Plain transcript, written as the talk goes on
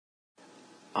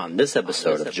On this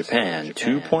episode of Japan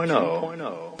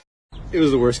 2.0. It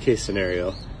was the worst case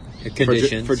scenario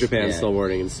for Japan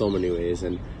snowboarding in so many ways.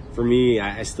 And for me,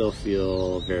 I still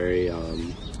feel very,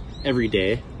 every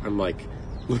day, I'm like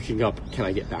looking up, can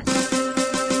I get back?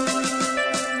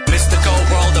 Mystical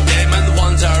world of game and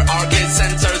wonder, arcade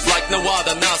centers like no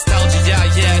other, nostalgia,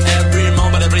 yeah, every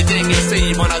moment, everything you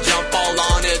see when I jump all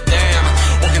on it, damn.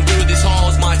 Walking through these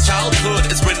halls, my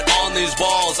childhood is written on these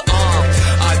walls,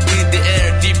 I breathe the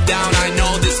air deep down, I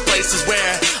know this place is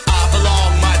where I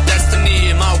belong, my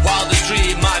destiny, my wildest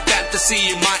dream, my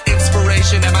fantasy, my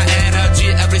inspiration and my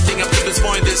energy, everything up to this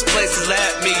point, this place has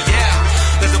led me,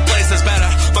 yeah. There's a place that's better,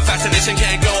 my fascination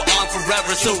can't go on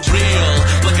forever, so real,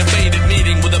 like a faded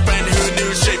meeting with a brand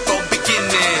new shape from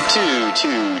beginning.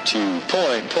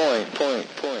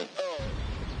 Point.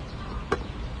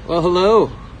 Well,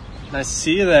 hello. Nice to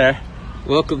see you there.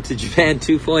 Welcome to Japan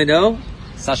 2.0.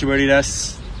 Sashiburi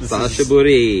desu.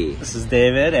 Sashiburi. This is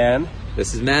David and...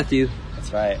 This is Matthew.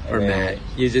 That's right. Or Matt.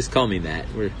 You just call me Matt.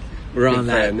 We're on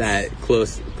that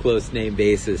close name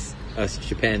basis. Us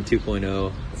Japan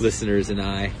 2.0 listeners and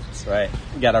I. That's right.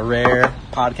 We got a rare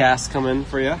podcast coming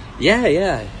for you.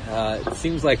 Yeah. It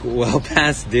seems like well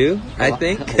past due, I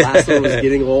think. Last one was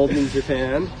getting old in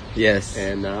Japan. Yes.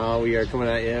 And now we are coming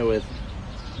at you with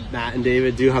Matt and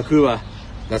David do Hakuba.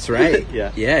 That's right.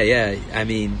 Yeah. I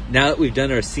mean, now that we've done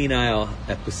our senile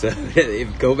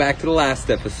episode, go back to the last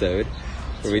episode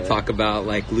where we talk about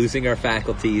like losing our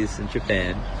faculties in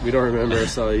Japan. We don't remember,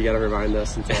 so you got to remind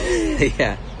us and tell us.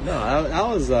 Yeah. No, that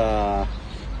was a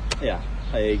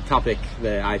topic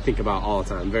that I think about all the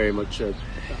time. Very much. That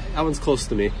one's close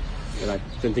to me, and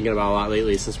I've been thinking about a lot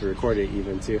lately since we recorded it,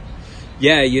 even too.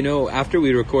 Yeah, after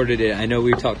we recorded it, I know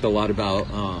we talked a lot about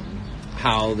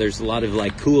how there's a lot of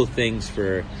like cool things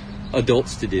for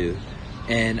adults to do,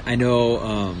 and I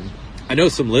know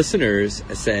some listeners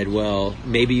said, well,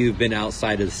 maybe you've been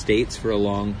outside of the States for a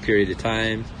long period of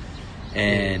time,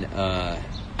 and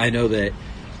I know that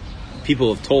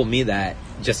people have told me that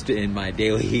just in my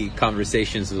daily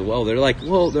conversations as well. They're like,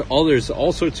 well, there's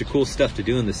all sorts of cool stuff to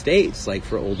do in the States, like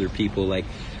for older people, like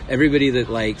everybody that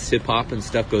likes hip hop and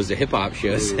stuff goes to hip hop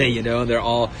shows, and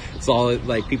it's all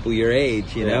like people your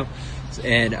age, you know,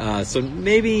 and so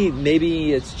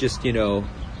maybe it's just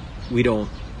we don't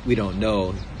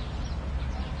know.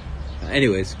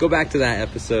 Anyways, go back to that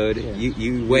episode. Yeah.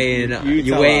 You weigh in.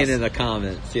 You weigh in the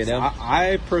comments.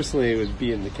 I personally would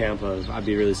be in the camp of I'd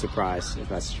be really surprised if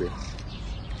that's true.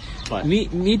 But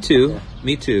me too. Yeah.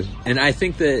 Me too. And I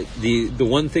think that the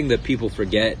one thing that people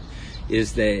forget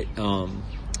is that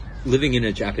living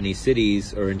in Japanese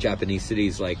cities,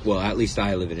 like, well, at least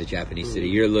I live in a Japanese city.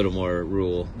 You're a little more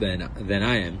rural than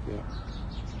I am. Yeah.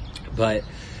 But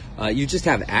you just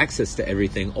have access to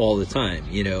everything all the time.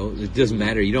 It doesn't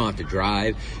matter. You don't have to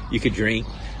drive. You could drink.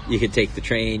 You could take the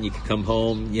train. You could come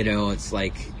home. It's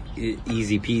like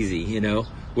easy peasy.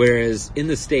 Whereas in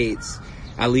the States,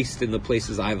 at least in the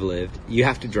places I've lived, you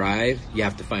have to drive. You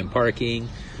have to find parking.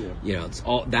 Yeah.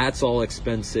 That's all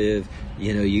expensive.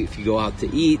 If you go out to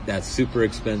eat, that's super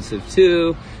expensive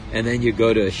too. And then you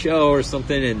go to a show or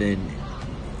something, and then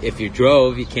if you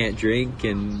drove, you can't drink,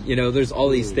 and there's all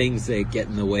these things that get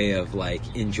in the way of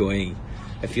like enjoying.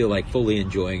 I feel like fully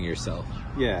enjoying yourself.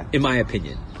 Yeah, in my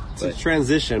opinion. It's a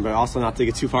transition, but also not to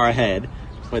get too far ahead.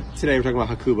 But today we're talking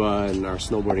about Hakuba and our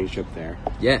snowboarding trip there.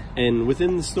 Yeah, and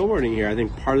within the snowboarding here, I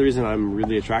think part of the reason I'm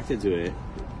really attracted to it,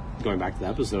 going back to the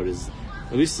episode, is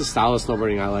at least the style of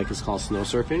snowboarding I like is called snow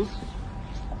surfing.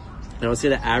 And I would say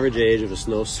the average age of a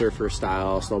snow surfer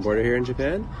style snowboarder here in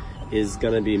Japan is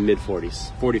going to be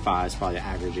mid-40s. 45 is probably the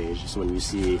average age. So when you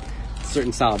see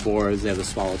certain style boards, they have the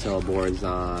swallowtail boards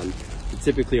on. They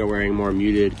typically are wearing more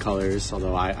muted colors,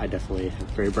 although I definitely have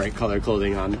very bright color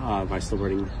clothing on my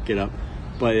snowboarding get-up.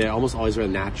 But they almost always wear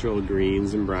natural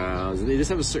greens and browns. They just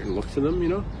have a certain look to them,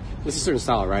 There's a certain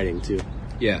style of riding, too.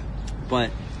 Yeah.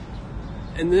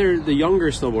 And they're the younger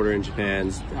snowboarder in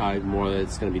Japan's more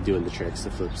that's going to be doing the tricks,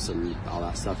 the flips, and all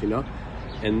that stuff,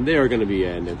 And they are going to be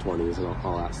in their 20s and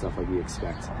all that stuff like we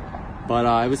expect. But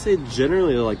I would say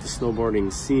generally like the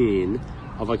snowboarding scene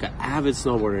of like an avid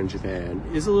snowboarder in Japan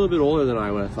is a little bit older than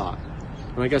I would have thought.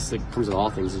 And I guess it comes with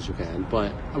all things in Japan.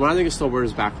 But when I think of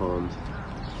snowboarders back home,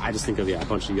 I just think of, a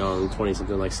bunch of young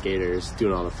 20-something like skaters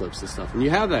doing all the flips and stuff. And you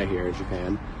have that here in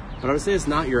Japan. But I would say it's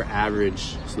not your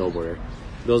average snowboarder.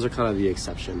 Those are kind of the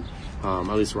exception,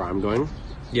 at least where I'm going.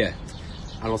 Yeah.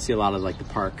 I don't see a lot of like the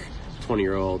park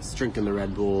 20-year-olds drinking the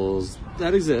Red Bulls.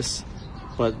 That exists,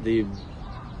 but the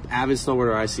avid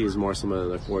snowboarder I see is more someone in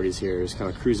their 40s here who's kind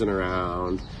of cruising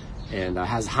around and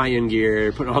has high-end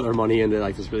gear, putting all their money into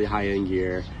like this really high-end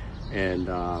gear, And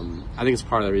I think it's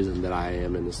part of the reason that I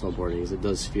am into snowboarding is it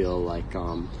does feel like,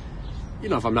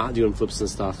 if I'm not doing flips and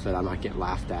stuff, that I might get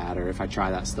laughed at, or if I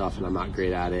try that stuff and I'm not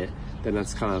great at it, then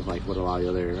that's kind of like what a lot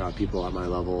of the other people at my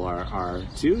level are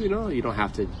too. You don't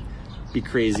have to be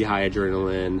crazy high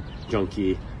adrenaline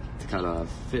junkie to kind of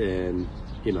fit in,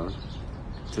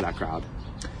 to that crowd.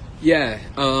 Yeah.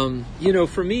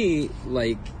 For me,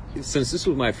 like, since this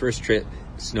was my first trip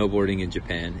snowboarding in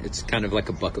Japan, it's kind of like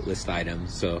a bucket list item.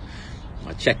 So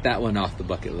I'll check that one off the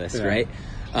bucket list, right?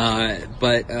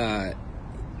 But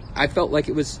I felt like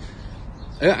it was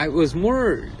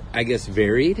more, I guess,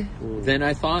 varied than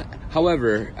I thought.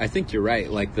 However, I think you're right.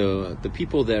 Like the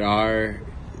people that are,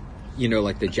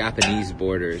 like the Japanese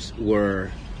boarders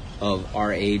were of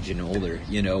our age and older,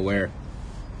 where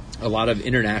a lot of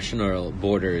international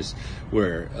boarders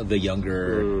were the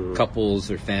younger couples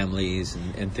or families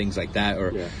and things like that,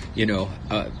 or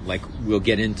like we'll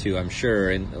get into, I'm sure,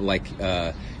 and like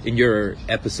in your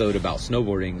episode about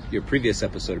snowboarding, your previous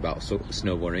episode about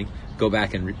snowboarding, go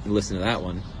back and listen to that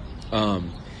one.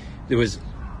 There was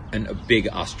a big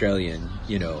Australian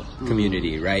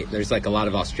community, right? There's like a lot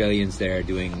of Australians there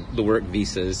doing the work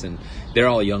visas, and they're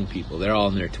all young people, they're all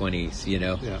in their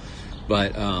 20s,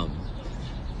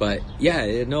 but yeah,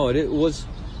 it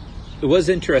was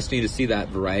interesting to see that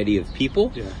variety of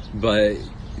people. Yeah. But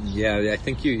yeah, I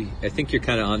think you're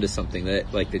kind of onto something,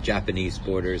 that like the Japanese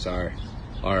boarders are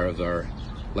of our,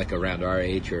 like, around our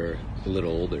age or a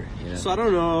little older. So I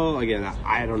don't know. Again,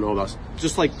 I don't know about,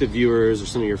 just like the viewers or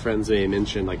some of your friends may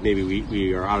mention, like maybe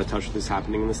we are out of touch with this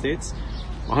happening in the States.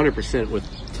 100% with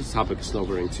the topic of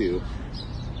snowboarding too.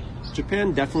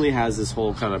 Japan definitely has this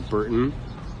whole kind of Burton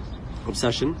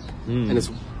obsession, and it's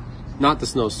not the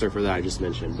snow surfer that I just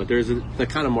mentioned, but there's the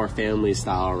kind of more family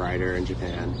style rider in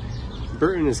Japan.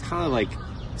 Burton is kind of like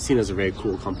seen as a very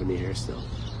cool company here still.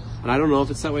 And I don't know if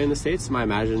it's that way in the States. My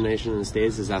imagination in the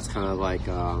States is that's kind of like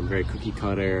very cookie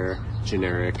cutter,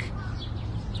 generic.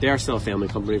 They are still a family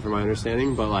company from my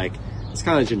understanding, but like it's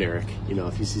kind of generic,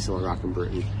 if you see someone rocking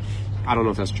Burton. I don't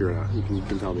know if that's true or not. You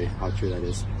can tell me how true that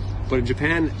is. But in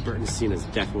Japan, Burton's seen as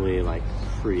definitely like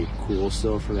pretty cool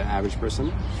still for the average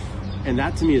person. And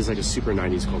that to me is like a super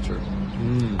 90s culture.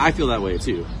 I feel that way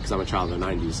too, because I'm a child of the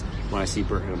 90s. When I see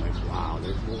Burton, I'm like, wow,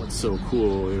 what's so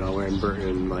cool, wearing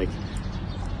Burton, like.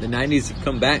 The 90s have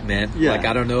come back, man. Yeah. Like,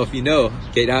 I don't know if you know.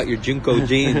 Get out your Junko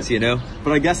jeans,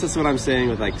 But I guess that's what I'm saying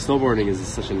with, like, snowboarding is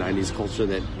such a 90s culture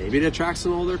that maybe it attracts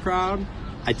an older crowd.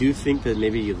 I do think that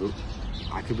maybe,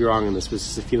 I could be wrong on this, but it's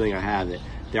just a feeling I have that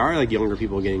there are, like, younger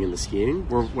people getting into skiing.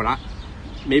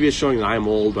 Maybe it's showing that I'm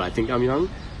old, but I think I'm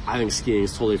young. I think skiing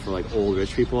is totally for, like, old,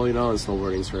 rich people, and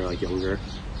snowboarding is for, like, younger,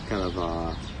 kind of,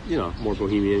 more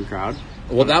bohemian crowd.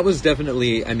 Well, that was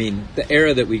definitely, the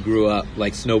era that we grew up,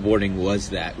 like, snowboarding was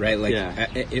that, right? Like,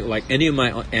 like any of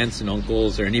my aunts and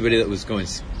uncles or anybody that was going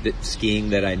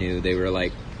skiing that I knew, they were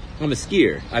like, I'm a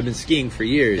skier. I've been skiing for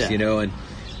years, and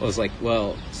I was like,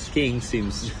 well, skiing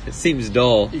seems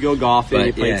dull. You go golfing,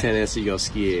 you play tennis, you go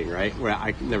skiing, right? Where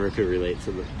I never could relate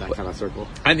to that kind of circle.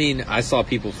 I saw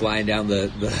people flying down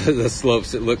the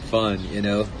slopes that looked fun,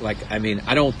 Like,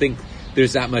 I don't think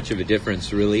there's that much of a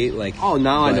difference, really. Like, I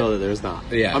know that there's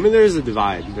not. Yeah. There's a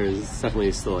divide. There's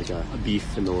definitely still like a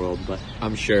beef in the world, but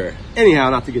I'm sure. Anyhow,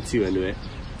 not to get too into it.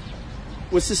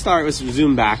 Let's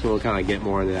zoom back and we'll kind of get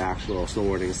more into the actual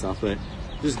snowboarding and stuff. But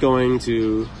just going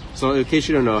to, so in case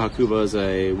you don't know, Hakuba is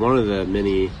one of the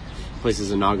many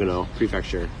places in Nagano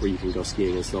Prefecture where you can go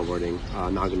skiing and snowboarding.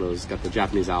 Nagano's got the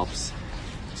Japanese Alps,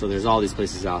 so there's all these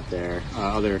places out there.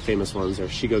 Other famous ones are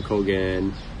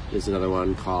Shigakogen. There's another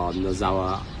one called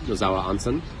Nozawa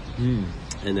Onsen,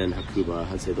 and then Hakuba.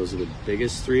 I'd say those are the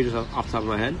biggest three just off the top of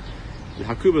my head. And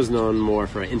Hakuba is known more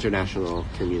for an international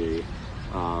community.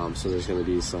 So there's going to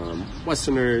be some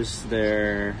Westerners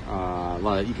there. A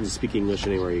lot of, you can speak English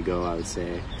anywhere you go, I would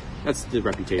say. That's the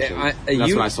reputation.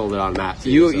 That's what I sold it on Matt,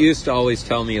 too. You used to always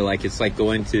tell me, like, it's like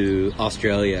going to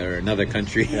Australia or another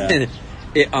country. Yeah.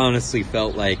 It honestly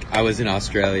felt like I was in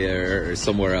Australia or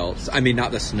somewhere else.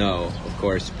 Not the snow, of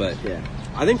course, but... Yeah.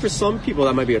 I think for some people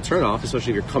that might be a turnoff,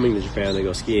 especially if you're coming to Japan to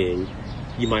go skiing.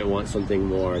 You might want something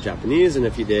more Japanese, and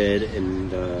if you did in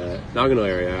the Nagano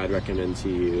area, I'd recommend to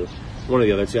you one of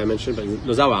the other two I mentioned, but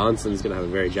Nozawa Onsen is going to have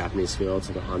a very Japanese feel. It's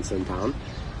like an onsen town.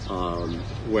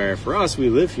 Where for us, we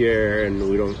live here and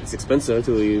it's expensive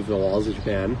to leave the walls of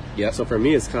Japan. Yep. So for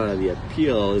me, it's kind of the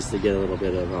appeal is to get a little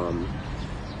bit of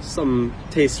some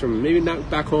taste from maybe not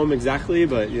back home exactly,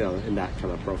 but in that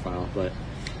kind of profile. But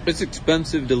it's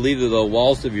expensive to leave the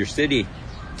walls of your city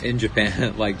in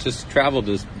Japan. Like, just travel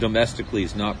domestically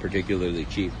is not particularly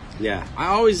cheap. Yeah, I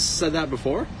always said that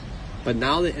before, but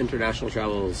now that international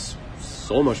travel is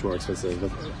so much more expensive.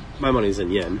 But my money's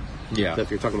in yen. Yeah. So if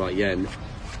you're talking about yen,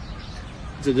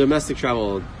 the domestic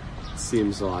travel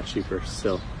seems a lot cheaper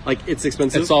still. Like, it's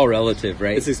expensive. It's all relative,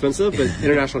 right? It's expensive, but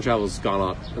international travel has gone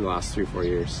up in the last 3-4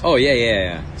 years. Oh,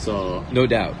 yeah. So No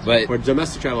doubt. But where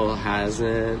domestic travel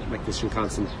hasn't, like the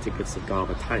Shinkansen tickets have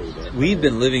gone up a tiny bit. we've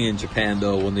been living in Japan,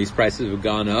 though, when these prices have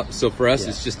gone up. So for us,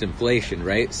 it's just inflation,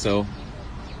 right? So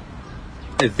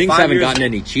things 5 haven't years gotten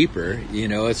any cheaper. You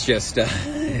know, it's just...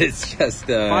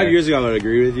 5 years ago, I would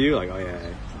agree with you. Like, oh, yeah,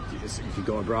 if you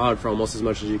go abroad for almost as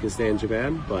much as you can stay in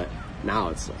Japan. But now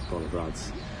it's like going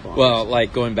abroad's a lot Well, worse.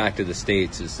 like going back to the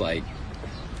States is like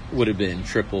would have been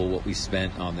triple what we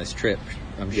spent on this trip,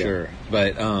 I'm sure.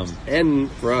 But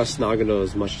And for us, Nagano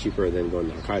is much cheaper than going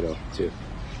to Hokkaido, too.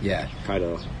 yeah.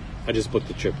 Hokkaido, I just booked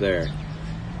a trip there.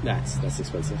 That's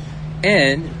expensive.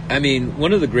 And I mean,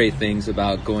 one of the great things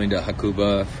about going to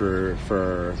Hakuba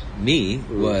for me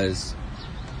was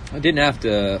I didn't have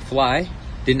to fly,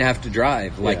 didn't have to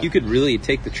drive. Like you could really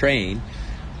take the train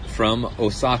from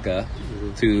Osaka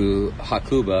to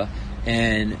Hakuba,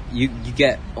 and you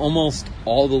get almost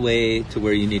all the way to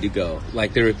where you need to go.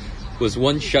 Like there was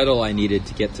one shuttle I needed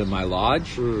to get to my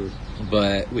lodge,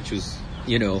 but which was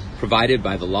provided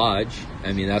by the lodge.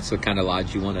 I mean, that's the kind of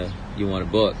lodge you want to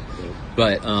book. Yeah.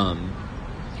 But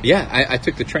I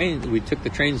took the train. We took the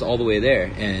trains all the way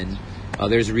there, and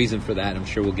there's a reason for that. I'm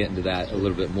sure we'll get into that a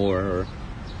little bit more, or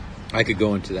I could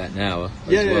go into that now.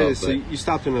 Yeah. So you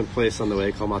stopped in a place on the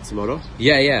way called Matsumoto.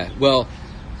 Yeah. Well,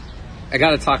 I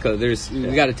got to talk.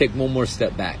 We got to take one more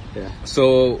step back. Yeah.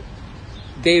 So,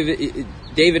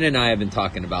 David and I have been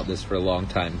talking about this for a long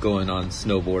time, going on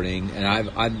snowboarding, and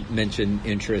I've mentioned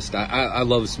interest. I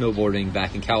love snowboarding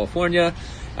back in California.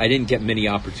 I didn't get many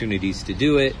opportunities to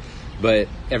do it, but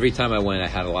every time I went, I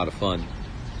had a lot of fun.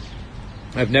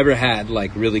 I've never had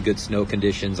like really good snow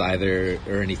conditions either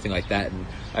or anything like that. And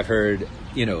I've heard,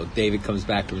 David comes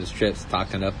back from his trips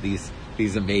talking up these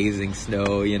amazing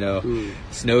snow,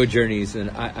 snow journeys.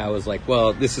 And I was like,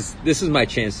 well, this is my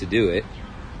chance to do it.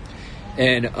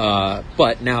 And,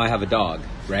 but now I have a dog,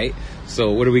 right?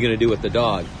 So what are we going to do with the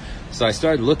dog? So I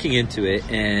started looking into it,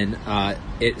 and,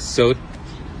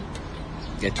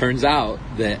 it turns out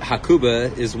that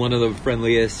Hakuba is one of the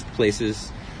friendliest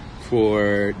places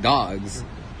for dogs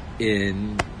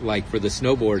for the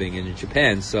snowboarding in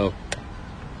Japan. So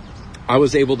I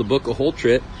was able to book a whole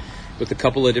trip with a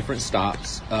couple of different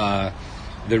stops.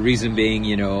 The reason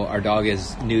being, our dog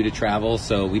is new to travel,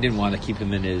 so we didn't want to keep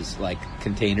him in his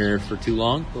container for too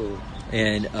long.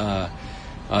 And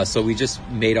so we just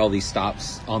made all these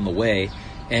stops on the way,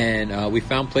 and we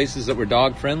found places that were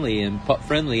dog friendly and pup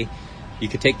friendly. You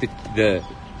could take the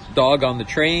dog on the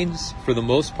trains for the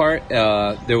most part.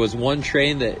 There was one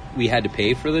train that we had to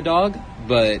pay for the dog,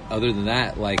 but other than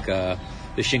that,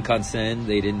 the Shinkansen,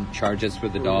 they didn't charge us for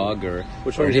the dog or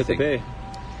Which or one did you have anything. to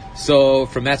pay? So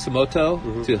from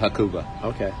Matsumoto to Hakuba,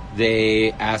 Okay.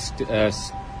 they asked us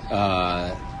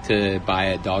to buy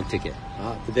a dog ticket.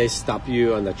 Did they stop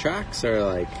you on the tracks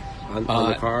or on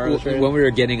the car? Or the train? When we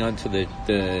were getting onto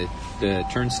the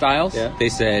turnstiles, Yeah. they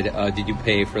said, "Did you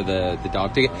pay for the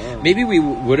dog ticket?" Oh. Maybe we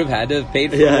would have had to have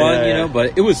paid for one,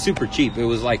 but it was super cheap. It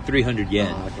was like 300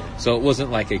 yen, Oh, okay. so it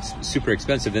wasn't super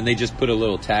expensive. And they just put a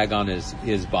little tag on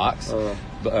his box,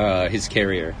 his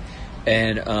carrier,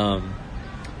 and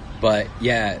but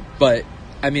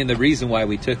I mean, the reason why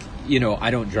we took,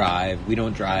 I don't drive. We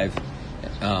don't drive.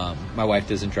 My wife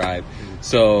doesn't drive,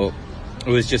 so it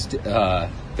was just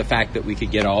the fact that we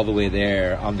could get all the way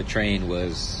there on the train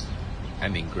was,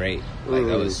 great.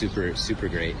 That was super, super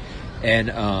great. And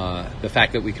the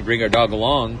fact that we could bring our dog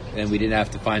along and we didn't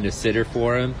have to find a sitter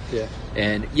for him. Yeah.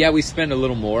 And we spent a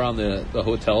little more on the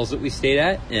hotels that we stayed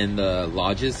at and the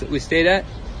lodges that we stayed at,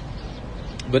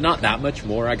 but not that much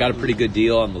more. I got a pretty good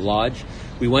deal on the lodge.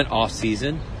 We went off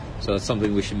season, so that's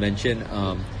something we should mention.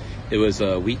 It was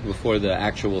a week before the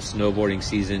actual snowboarding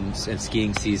season and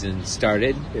skiing season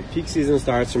started. Yeah, peak season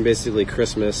starts from basically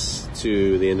Christmas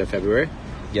to the end of February.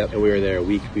 Yep. And we were there a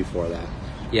week before that.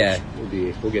 Yeah.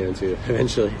 We'll get into it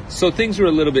eventually. So things were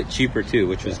a little bit cheaper too,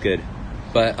 which was good.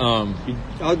 But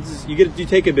You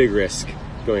take a big risk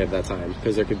going at that time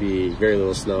because there could be very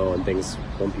little snow and things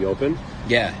won't be open.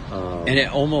 yeah, and it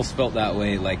almost felt that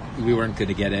way, like we weren't going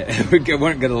to get it. We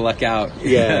weren't going to luck out.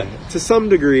 Yeah, to some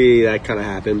degree that kind of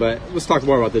happened, but let's talk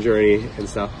more about the journey and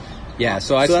stuff. Yeah,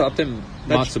 so I stopped in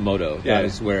that- Matsumoto. yeah. That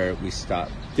is where we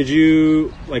stopped. Did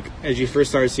you, as you first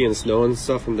started seeing snow and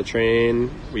stuff from the train,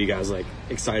 were you guys,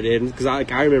 excited? Because I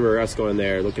remember us going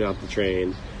there, looking out the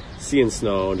train, seeing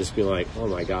snow, and just being like, oh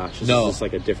my gosh, this is just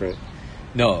a different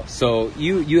No. So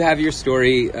you have your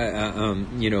story.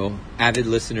 Avid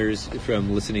listeners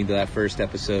from listening to that first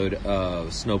episode of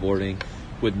snowboarding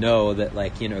would know that,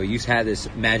 like, you had this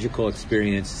magical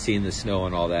experience seeing the snow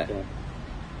and all that. Yeah.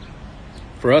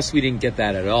 For us, we didn't get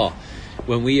that at all.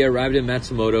 When we arrived in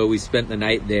Matsumoto, we spent the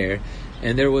night there,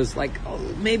 and there was like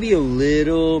maybe a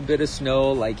little bit of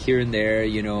snow, like here and there,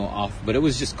 off, but it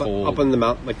was just cold. Up on the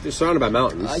mountain, like they're surrounded by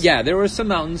mountains. Yeah, there were some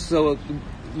mountains, so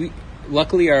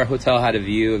luckily our hotel had a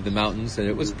view of the mountains, and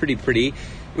it was pretty pretty.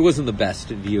 It wasn't the best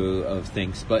view of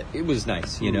things, but it was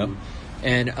nice,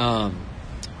 And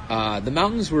the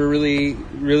mountains were really,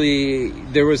 really,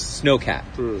 there was snow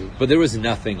capped, but there was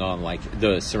nothing on like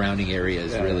the surrounding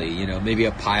areas, really, maybe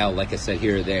a pile, like I said,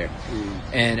 here or there.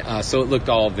 And so it looked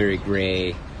all very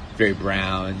gray, very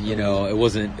brown, it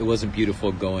wasn't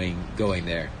beautiful going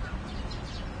there.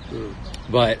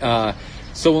 But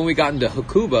so when we got into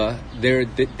Hakuba,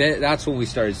 that's when we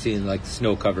started seeing like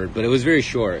snow covered, but it was very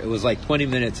short. It was like 20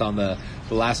 minutes on the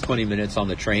last 20 minutes on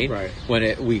the train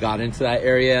when we got into that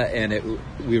area, and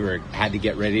we had to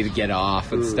get ready to get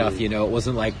off and stuff. It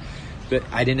wasn't like, but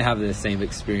I didn't have the same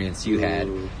experience you had.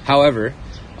 However,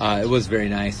 it was very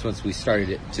nice once we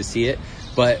started to see it.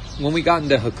 But when we got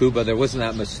into Hakuba, there wasn't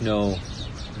that much snow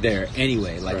there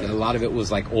anyway. Like a lot of it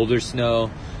was like older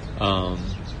snow. A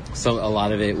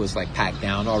lot of it was like packed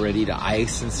down already to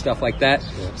ice and stuff like that.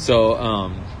 Yeah. So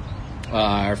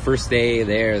our first day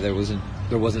there wasn't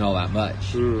all that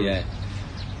much yet.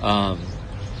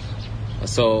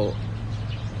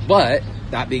 But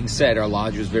that being said, our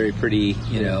lodge was very pretty.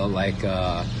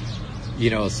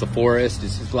 It's the forest.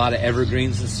 It's a lot of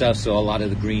evergreens and stuff, so a lot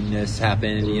of the greenness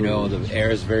happened. The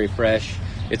air is very fresh.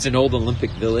 It's an old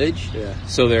Olympic village,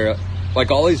 so there are like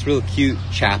all these real cute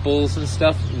chapels and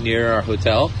stuff near our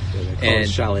hotel. And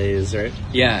chalets, right?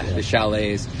 Yeah, the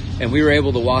chalets. And we were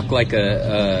able to walk like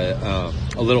a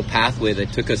little pathway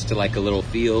that took us to like a little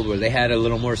field where they had a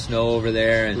little more snow over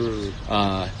there, and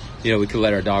we could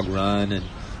let our dog run, and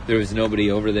there was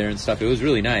nobody over there and stuff. It was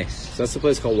really nice. So that's the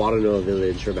place called Wadanoa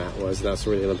Village where Matt was. That's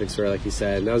where the Olympics were, like you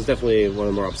said. And that was definitely one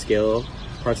of the more upscale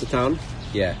parts of town.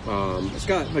 Yeah. It's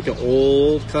got like an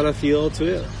old kind of feel to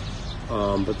it.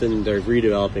 But then they're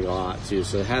redeveloping a lot too.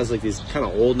 So it has like these kind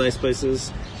of old nice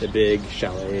places, the big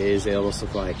chalets. They almost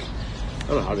look like, I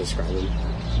don't know how to describe them.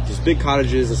 Just big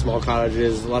cottages and small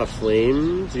cottages, a lot of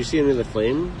flame. Did you see any of the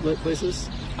flame lit places?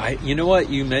 You know what?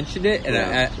 You mentioned it,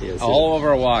 and all of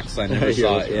our walks, I never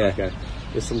saw it. Yeah. Okay.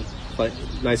 There's some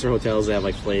nicer hotels that have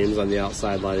like flames on the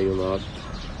outside lighting them up.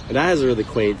 And that has a really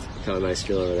quaint, kind of nice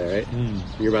feel over there, right?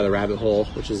 You're by the Rabbit Hole,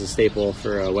 which is a staple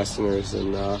for Westerners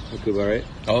in Hakuba, right?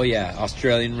 Oh, yeah.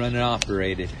 Australian run and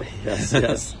operated.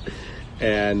 yes.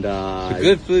 And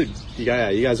good food. You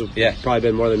guys have probably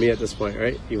been more than me at this point,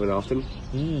 right? You went often?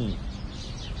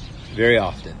 Very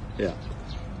often. Yeah.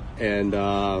 And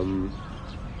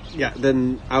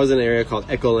then I was in an area called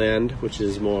Ecoland, which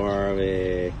is more of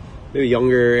a maybe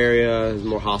younger area. There's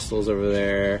more hostels over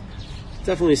there.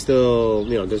 Definitely still,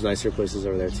 there's nicer places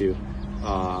over there too.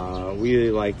 We really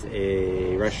liked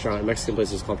a Mexican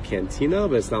place is called Cantina,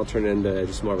 but it's now turned into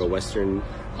just more of a Western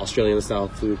Australian style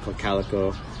food called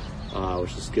Calico,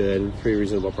 which is good, pretty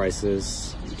reasonable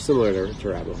prices, similar to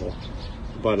Rabbit Hole.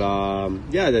 But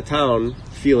the town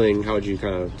feeling, how would you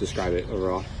kind of describe it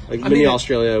overall? Like mini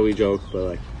Australia, we joke, but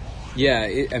like. Yeah,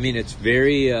 it's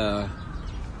very.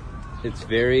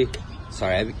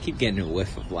 Sorry, I keep getting a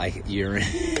whiff of like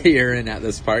urine at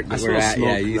this park that we're at. Smoke.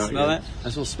 Yeah, you smell that? I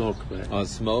smell smoke. But... Oh,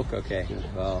 smoke? Okay. Yeah.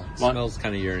 Well, it smells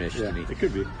kind of urinish to me. It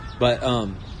could be. But,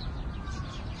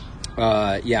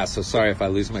 so sorry if I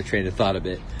lose my train of thought a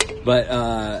bit. But,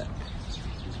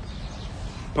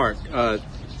 park. The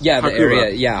Hakuba. area.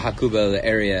 Yeah, Hakuba, the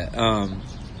area. To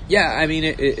me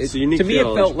it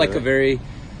felt like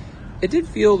it did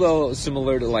feel though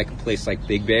similar to like a place like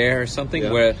Big Bear or something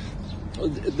where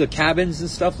the cabins and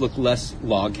stuff look less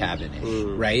log cabin-ish,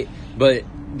 right? But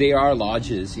they are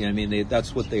lodges,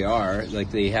 that's what they are. Like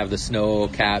they have the snow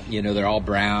cap, they're all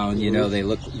brown, they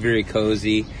look very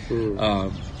cozy.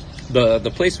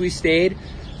 The place we stayed,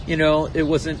 it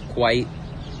wasn't quite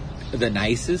the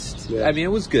nicest. Yeah. It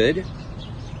was good.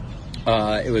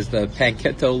 It was the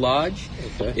Panketo Lodge.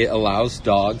 Okay. It allows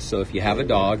dogs, so if you have a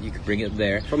dog, you can bring it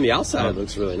there. From the outside, it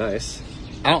looks really nice.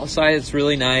 Outside, it's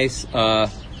really nice.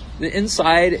 The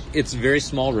inside, it's very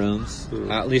small rooms.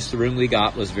 At least the room we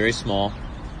got was very small.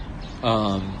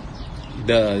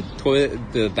 The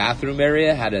toilet, the bathroom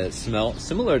area had a smell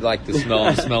similar to like the smell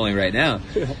I'm smelling right now.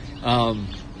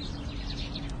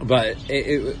 But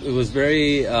it was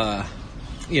very,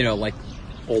 like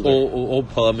old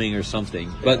plumbing or something.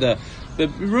 Yeah. But the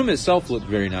room itself looked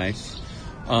very nice.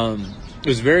 It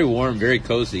was very warm, very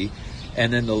cozy.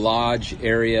 And then the lodge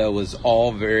area was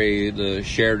all the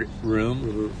shared room.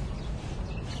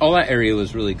 Mm-hmm. All that area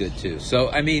was really good too. So,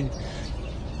 I mean,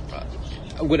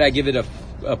 would I give it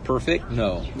a perfect?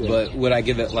 No. Yeah. But would I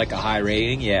give it like a high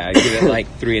rating? Yeah, I'd give it like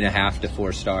 3.5 to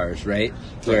 4 stars, right?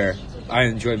 Where I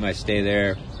enjoyed my stay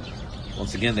there.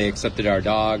 Once again, they accepted our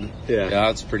dog. Yeah,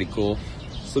 that's pretty cool.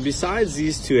 So besides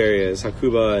these 2 areas,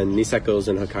 Hakuba and Niseko's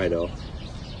in Hokkaido,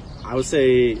 I would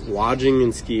say lodging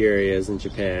in ski areas in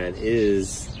Japan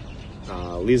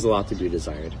leaves a lot to be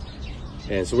desired.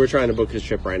 And so we're trying to book a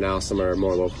trip right now somewhere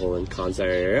more local in Kansai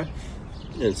area.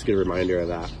 And it's a good reminder of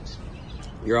that.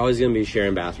 You're always going to be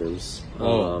sharing bathrooms.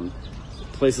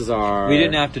 Places are... We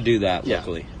didn't have to do that,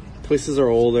 luckily. Places are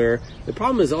older. The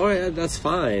problem is, that's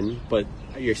fine, but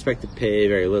you're expected to pay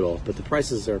very little. But the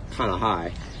prices are kind of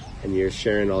high. And you're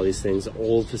sharing all these things,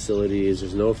 old facilities,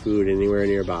 there's no food anywhere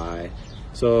nearby.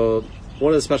 So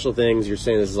one of the special things, you're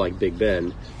saying this is like Big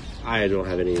Bend. I don't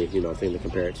have any, thing to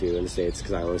compare it to in the States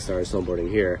because I only started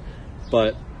snowboarding here.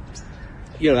 But,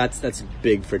 that's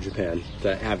big for Japan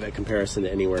to have a comparison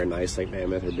to anywhere nice like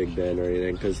Mammoth or Big Bend or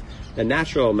anything, because the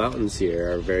natural mountains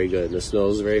here are very good and the snow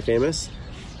is very famous.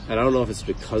 And I don't know if it's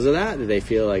because of that they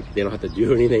feel like they don't have to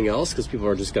do anything else because people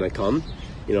are just going to come.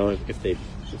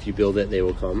 If you build it, they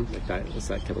will come. Like that. What's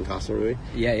that Kevin Costner movie?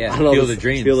 Yeah. Field of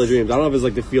Dreams. Field of Dreams. I don't know if it's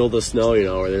like the Field of Snow,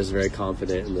 where there's very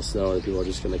confident in the snow and people are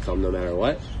just going to come no matter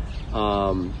what.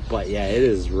 But yeah, it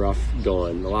is rough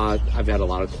going. I've had a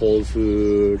lot of cold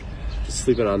food, just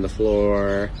sleeping on the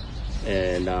floor,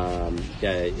 and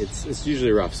it's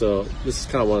usually rough. So this is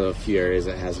kind of one of the few areas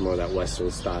that has more of that Western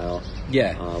style.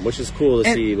 Yeah. Which is cool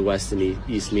to see the West and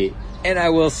East meet. And I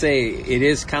will say it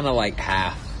is kind of like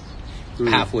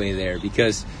halfway there,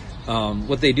 because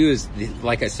what they do is,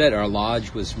 like I said, our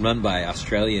lodge was run by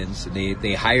Australians.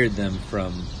 They hired them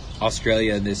from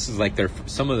Australia, and this is like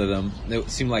some of them, it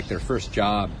seemed like their first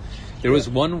job. There was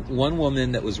one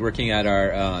woman that was working at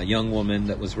our young woman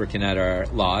that was working at our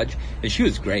lodge, and she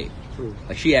was great.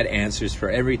 Like, she had answers for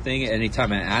everything.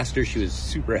 Anytime I asked her, she was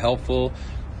super helpful.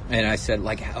 And I said,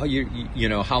 like, how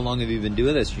how long have you been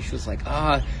doing this? She was like,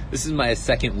 this is my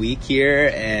second week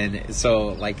here. And so,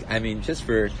 like, I mean,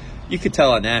 you could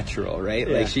tell a natural, right?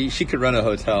 Yeah. Like, she could run a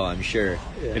hotel, I'm sure,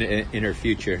 in her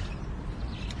future.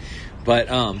 But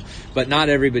not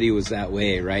everybody was that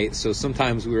way, right? So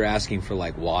sometimes we were asking for,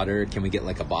 like, water. Can we get,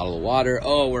 like, a bottle of water?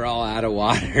 Oh, we're all out of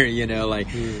water,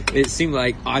 It seemed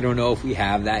like, I don't know if we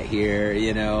have that here,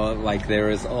 like there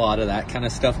was a lot of that kind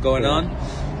of stuff going on.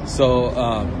 So,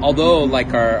 although,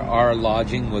 like, our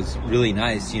lodging was really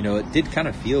nice, it did kind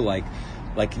of feel like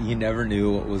you never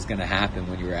knew what was going to happen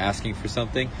when you were asking for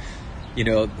something.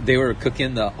 They were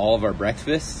cooking all of our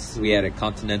breakfasts. We had a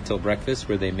continental breakfast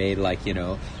where they made, like,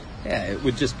 it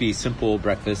would just be simple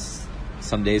breakfast.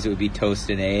 Some days it would be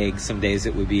toast and eggs. Some days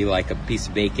it would be, like, a piece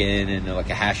of bacon and, like,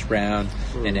 a hash brown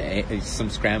and some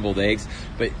scrambled eggs.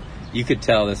 But you could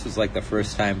tell this was like the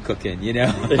first time cooking,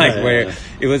 where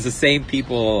it was the same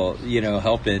people,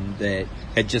 helping that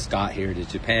had just got here to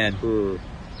Japan.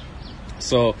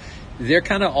 So they're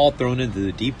kind of all thrown into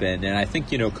the deep end. And I think,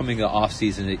 coming to off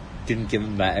season, it didn't give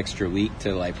them that extra week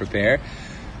to, like, prepare.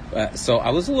 So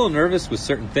I was a little nervous with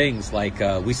certain things. Like,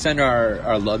 we sent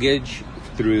our luggage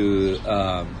through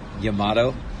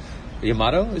Yamato,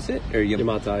 is it? Or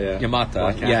Yamata, yeah.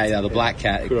 Yamata, the Black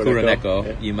Cat,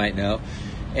 Kuroneko, you might know.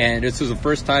 And this was the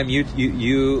first time you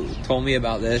told me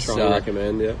about this. Strongly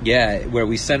recommend, yeah. Yeah, where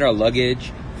we sent our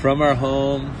luggage from our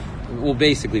home. Well,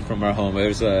 basically from our home. There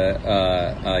was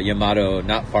a Yamato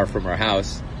not far from our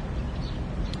house.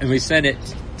 And we sent it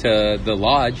to the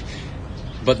lodge.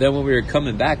 But then when we were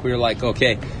coming back, we were like,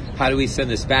 okay, how do we send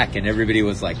this back? And everybody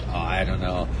was like, I don't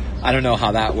know. I don't know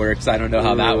how that works. I don't know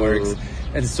how that works.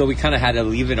 And so we kind of had to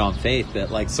leave it on faith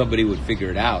that, like, somebody would figure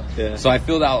it out. Yeah. So I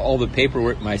filled out all the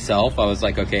paperwork myself. I was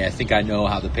like, okay, I think I know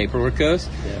how the paperwork goes.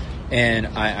 Yeah. And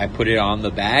I put it on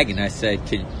the bag, and I said,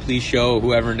 can you please show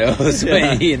whoever knows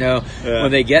when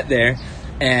they get there.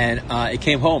 And it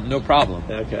came home, no problem.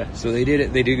 Okay. So they did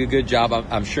it. They did a good job.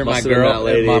 I'm sure my girl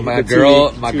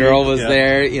was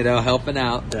there, helping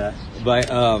out. Yeah.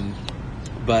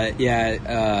 But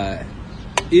yeah.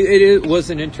 It was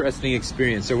an interesting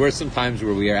experience. There were some times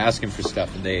where we were asking for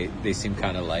stuff, and they seemed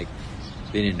kind of like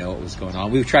they didn't know what was going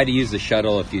on. We've tried to use the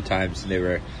shuttle a few times, and they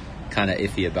were kind of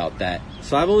iffy about that.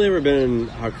 So I've only ever been in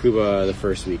Hakuba the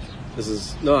first week.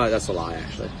 That's a lie,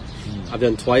 actually. I've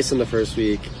done twice in the first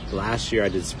week. Last year I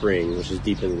did spring, which is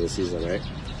deep into the season, right?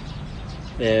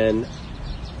 And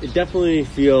it definitely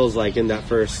feels like in that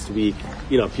first week,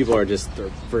 people are they're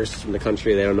first from the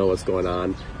country, they don't know what's going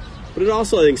on. But it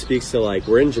also, I think, speaks to, like,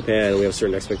 we're in Japan and we have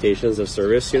certain expectations of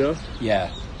service, you know?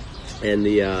 Yeah. And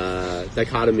the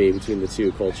dichotomy between the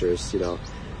two cultures, you know,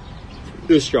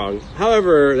 is strong.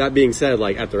 However, that being said,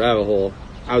 like, at the rabbit hole,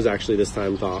 I was actually this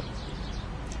time thought,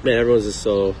 man, everyone's just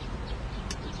so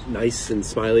nice and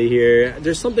smiley here.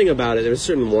 There's something about it. There's a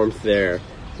certain warmth there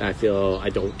that I feel I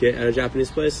don't get at a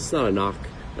Japanese place. It's not a knock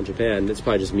on Japan. It's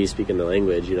probably just me speaking the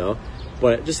language, you know?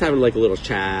 But just having, like, a little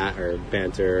chat or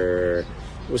banter,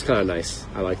 it was kind of nice.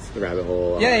 I liked the rabbit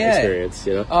hole experience,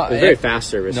 you know? It was very fast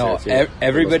service. No, there, too,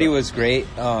 everybody was great.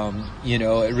 You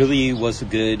know, it really was a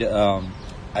good,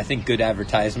 I think, good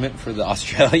advertisement for the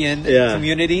Australian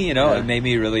community. You know, it made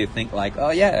me really think, like,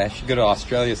 oh, yeah, I should go to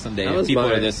Australia someday. People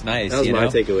are this nice. That was my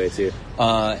takeaway, too.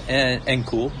 And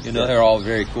cool. You know, they're all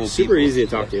very cool Super people. easy to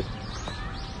talk to.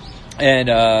 And,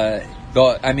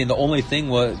 the only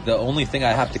thing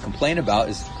I have to complain about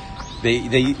is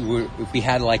if we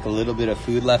had like a little bit of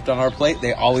food left on our plate,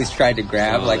 they always tried to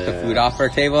grab the food off our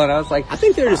table, and I was like, I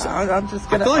think they're just. I'm just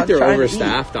gonna. I feel like they're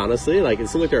overstaffed, honestly. Like it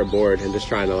seemed like they're bored and just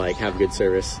trying to like have good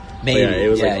service. Maybe it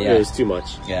was it was too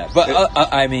much. Yeah, but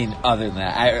other than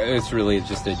that, it's really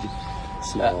just a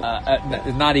small.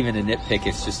 Not even a nitpick.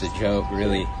 It's just a joke,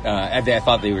 really. I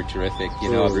thought they were terrific.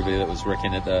 You know, everybody that was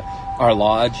working at our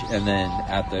lodge and then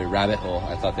at the rabbit hole,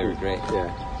 I thought they were great.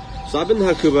 Yeah. So I've been to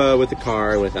Hakuba with the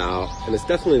car and without, and it's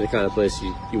definitely the kind of place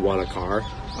you want a car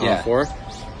for.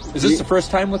 Is this the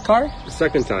first time with car? The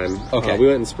second time. Okay. We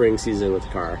went in spring season with the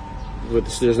car.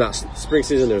 There's not spring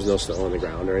season. There's no snow on the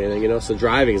ground or anything, you know. So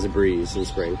driving is a breeze in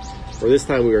spring. Where this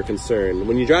time we were concerned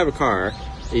when you drive a car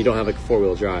and you don't have like a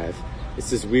 4-wheel drive. It's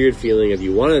this weird feeling of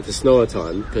you want it to snow a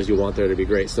ton because you want there to be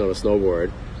great snow to snowboard,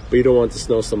 but you don't want it to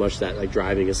snow so much that like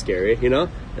driving is scary, you know.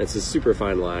 And it's a super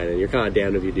fine line, and you're kind of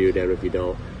damned if you do, damned if you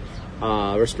don't.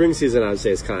 Or spring season, I would say,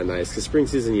 is kind of nice because spring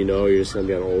season, you know, you're just going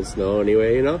to be on old snow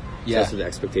anyway, you know? Yeah. So that's what the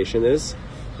expectation is.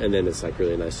 And then it's like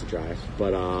really nice to drive.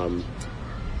 But,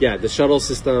 the shuttle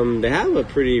system, they have a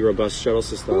pretty robust shuttle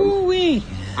system. Ooh-wee.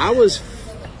 I was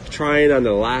trying on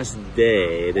the last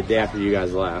day, the day after you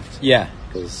guys left. Yeah.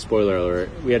 Because, spoiler alert,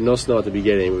 we had no snow at the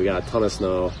beginning, but we got a ton of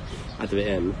snow at the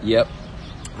end. Yep.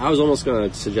 I was almost going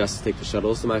to suggest to take the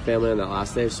shuttles to my family on that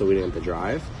last day so we didn't have to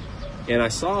drive. And I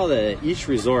saw that each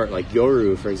resort, like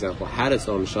Yoru, for example, had its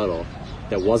own shuttle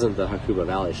that wasn't the Hakuba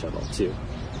Valley shuttle, too.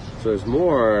 So there's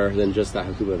more than just that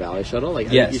Hakuba Valley shuttle. Like, I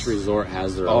think each resort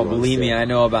has their own. Oh, believe me, I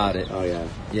know about it. Oh, yeah.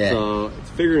 Yeah. So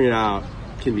figuring it out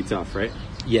can be tough, right?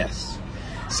 Yes.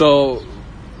 So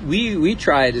we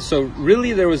tried. So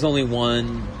really, there was only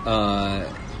one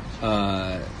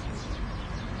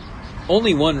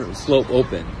slope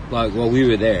open while we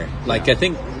were there. Like I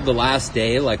think the last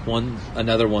day,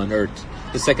 another one, or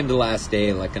the second to last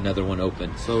day, like another one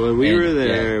opened. So when we were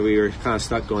there, we were kind of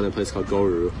stuck going to a place called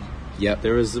Goru. Yep.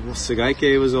 There was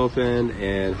Sugaike was open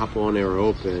and Hapuone were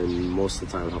open most of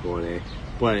the time. Hapuone,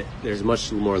 but there's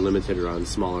much more limited runs,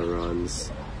 smaller runs.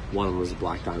 One of them was a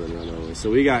Black Diamond run only.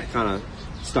 So we got kind of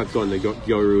stuck going to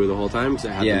Goru the whole time because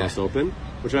it had the most open.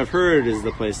 Which I've heard is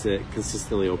the place that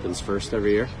consistently opens first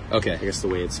every year. Okay. I guess the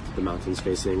way it's the mountains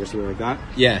facing or something like that.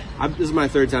 Yeah. This is my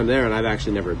third time there, and I've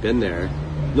actually never been there.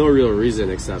 No real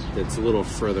reason except it's a little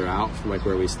further out from like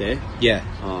where we stay. Yeah.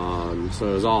 So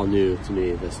it was all new to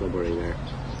me, the snowboarding there.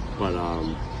 But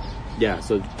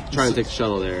so trying to take the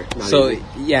shuttle there. So easy.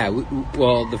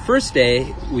 The first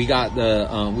day we got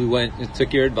we went and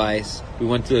took your advice. We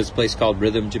went to this place called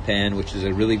Rhythm Japan, which is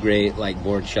a really great like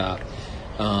board shop.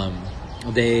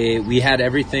 We had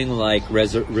everything like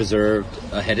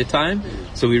reserved ahead of time,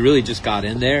 so we really just got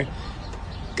in there,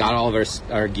 got all of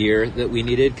our gear that we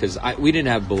needed because we didn't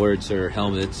have boards or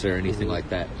helmets or anything like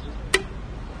that.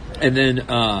 And then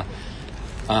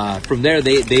from there,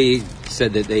 they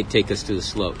said that they'd take us to the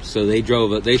slopes, so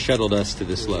they shuttled us to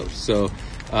the slopes. So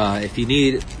if you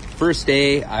need first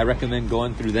day, I recommend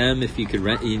going through them. If you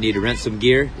need to rent some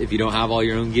gear if you don't have all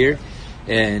your own gear.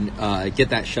 And get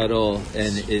that shuttle,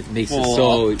 and it makes it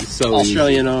so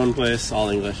Australian-owned place, all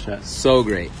English. Yeah. So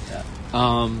great. Yeah.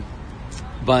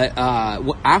 But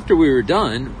after we were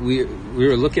done, we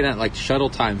were looking at like shuttle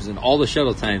times, and all the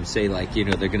shuttle times say like they're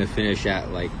going to finish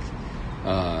at like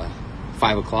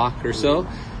 5 o'clock or so.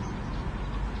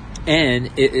 And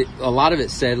a lot of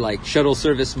it said like shuttle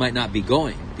service might not be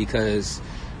going because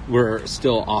we're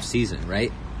still off season,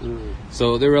 right?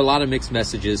 So there were a lot of mixed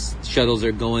messages. Shuttles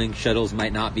are going, shuttles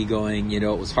might not be going. It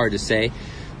was hard to say.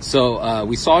 So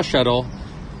we saw a shuttle.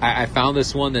 I found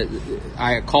this one that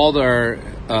I called our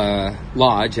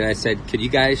lodge and I said, "Could you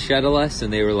guys shuttle us?"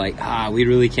 And they were like, "We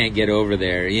really can't get over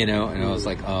there," And I was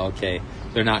like, "Oh, okay,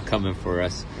 they're not coming for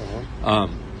us."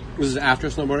 Was this after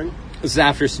snowboarding? This is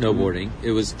after snowboarding.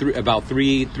 It was about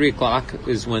 3 o'clock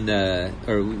is when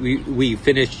we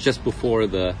finished just before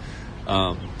the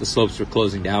slopes were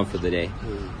closing down for the day,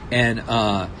 and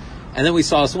then we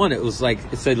saw this one. It was like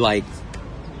it said like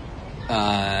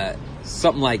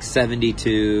something like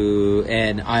 72,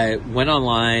 and I went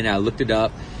online. I looked it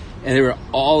up, and there were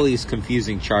all these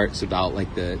confusing charts about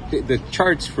like the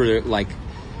charts for like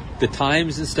the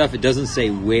times and stuff. It doesn't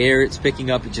say where it's picking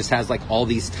up. It just has like all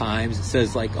these times. It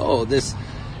says like, oh, this,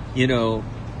 you know,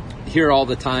 here are all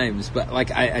the times. But like,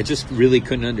 I just really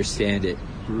couldn't understand it.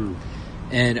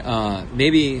 And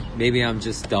maybe I'm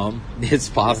just dumb. It's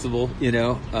possible, you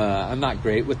know. I'm not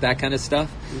great with that kind of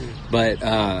stuff. But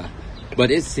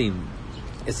it seemed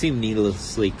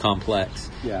needlessly complex.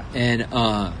 Yeah. And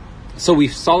so we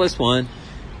saw this one.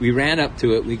 We ran up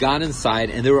to it. We got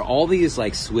inside, and there were all these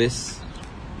like Swiss,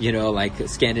 you know, like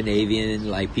Scandinavian,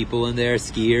 like people in there,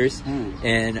 skiers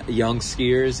and young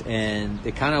skiers, and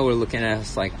they kind of were looking at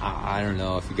us like, I don't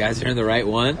know if you guys are in the right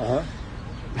one.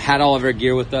 Had all of our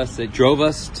gear with us. They drove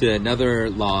us to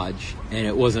another lodge, and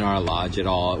it wasn't our lodge at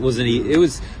all. It wasn't. It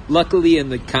was luckily in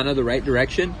the kind of the right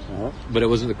direction, but it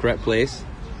wasn't the correct place.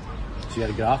 So you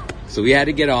had to get off? So we had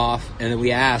to get off, and then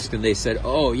we asked, and they said,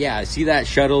 oh, yeah, see that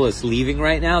shuttle is leaving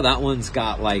right now? That one's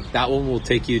got, like, that one will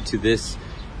take you to this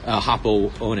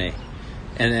Hapo One. And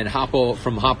then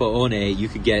from Hapo One, you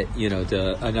could get, you know,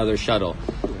 to another shuttle.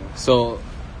 So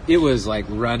it was, like,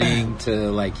 running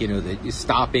to, like, you know, the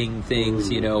stopping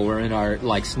things, you know, we're in our,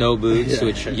 like, snow boots,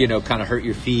 which, you know, kind of hurt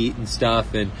your feet and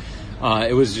stuff, and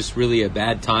it was just really a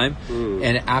bad time.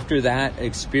 And after that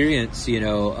experience, you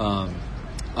know,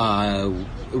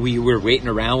 we were waiting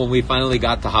around when we finally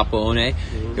got to Hapoone.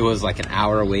 It was like an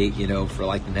hour wait, you know, for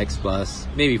like the next bus,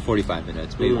 maybe 45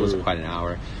 minutes, maybe it wasn't quite an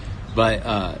hour,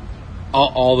 but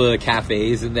all the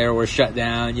cafes in there were shut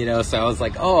down, you know, so I was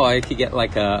like, oh, I could get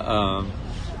like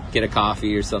get a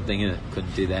coffee or something, and I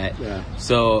couldn't do that.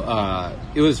 So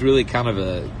it was really kind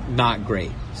of not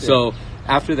great. So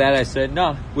after that I said,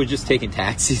 no, we're just taking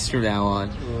taxis from now on.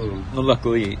 And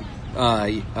luckily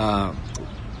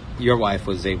your wife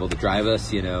was able to drive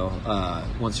us, you know,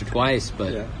 once or twice,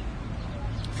 but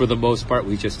for the most part,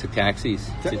 we just took taxis.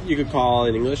 You could call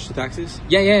in English the taxis?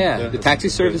 Yeah. The taxi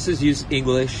services use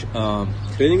English. The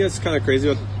thing that's kind of crazy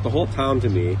about the whole town to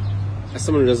me, as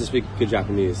someone who doesn't speak good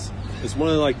Japanese, it's one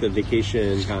of like the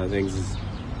vacation kind of things. Is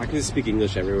I can just speak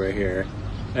English everywhere here.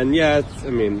 And it's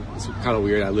kind of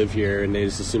weird. I live here, and they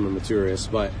just assume I'm a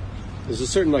tourist, but there's a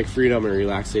certain like freedom and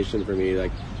relaxation for me.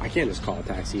 Like I can't just call a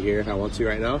taxi here if I want to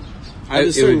right now.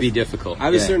 It would be difficult. I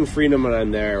have a certain freedom when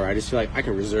I'm there, where I just feel like I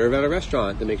can reserve at a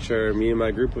restaurant to make sure me and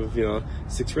my group of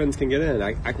 6 friends can get in.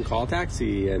 I can call a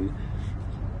taxi, and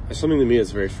there's something to me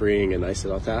that's very freeing and nice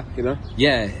about that. You know?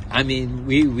 Yeah, I mean,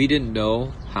 we didn't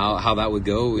know how that would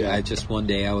go. I just one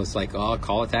day I was like, oh, I'll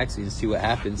call a taxi and see what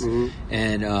happens.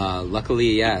 And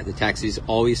luckily, the taxis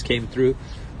always came through.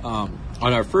 On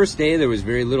our first day, there was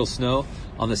very little snow.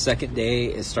 On the second day,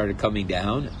 it started coming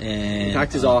down. And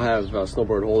taxis all have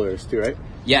snowboard holders too, right?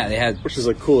 Yeah, they had. Which is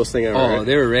the coolest thing ever. Oh, right?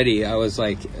 They were ready. I was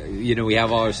like, we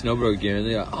have all our snowboard gear. And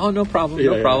they're like, oh, no problem,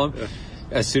 no problem. Yeah.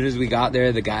 As soon as we got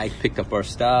there, the guy picked up our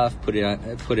stuff, put it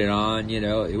on.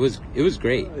 It was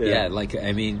great. Yeah, like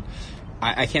I mean.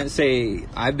 I can't say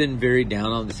I've been very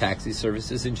down on the taxi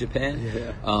services in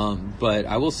Japan, but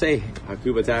I will say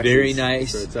Hakuba taxis, very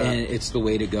nice, and it's the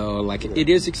way to go. Like it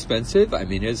is expensive. I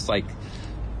mean, it's like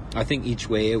I think each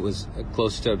way it was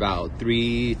close to about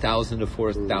 3,000 to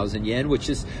 4,000 yen, which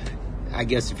is, I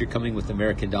guess, if you're coming with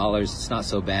American dollars, it's not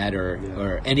so bad,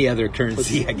 or any other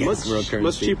currency. I guess world currency.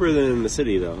 Much cheaper than in the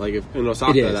city, though. Like if in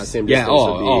Osaka, that same distance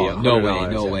would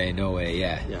be no way.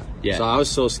 Yeah. So I was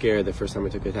so scared the first time I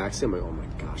took a taxi. I'm like, oh my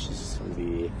gosh, this is gonna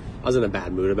be. I was in a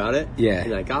bad mood about it. Yeah.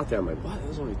 And I got there, I'm like, what? It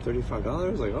was only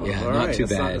 $35. Like, oh, yeah, all not right. too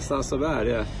bad. It's not so bad.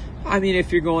 Yeah. I mean,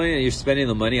 if you're going and you're spending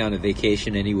the money on a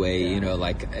vacation anyway,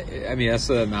 that's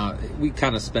the amount. We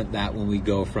kind of spent that when we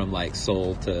go from like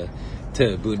Seoul to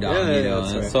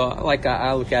Bundang, and so like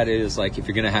I look at it as like if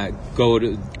you're gonna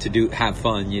have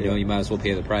fun, you might as well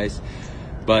pay the price.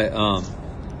 But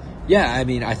I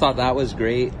mean, I thought that was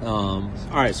great. All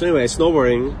right, so anyway,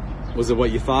 snowboarding, was it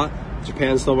what you thought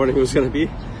Japan snowboarding was gonna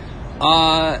be?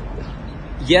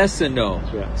 Yes and no.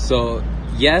 Yeah. So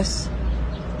yes,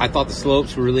 I thought the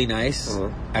slopes were really nice.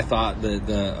 I thought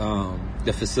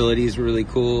the facilities were really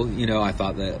cool. I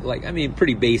thought that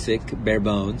pretty basic, bare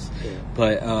bones,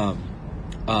 but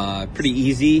pretty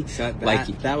easy.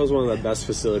 That was one of the best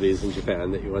facilities in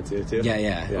Japan that you went to too.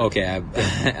 Yeah. Okay.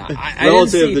 I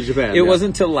Relative to Japan. It wasn't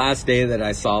until the last day that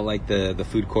I saw like the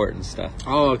food court and stuff.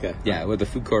 Oh, okay. Yeah, well, the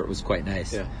food court was quite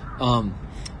nice. Yeah.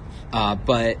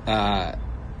 But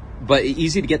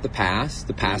easy to get the pass.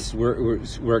 The pass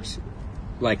works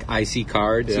like IC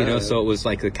cards, so it was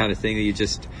like the kind of thing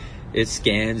that it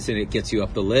scans and it gets you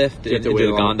up the lift You have into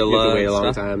the gondola. You have to wait a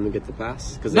long stuff. time to get the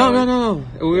pass? No.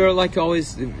 We were like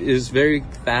always, it was very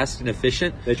fast and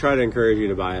efficient. They try to encourage you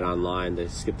to buy it online. They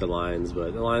skip the lines,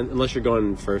 but unless you're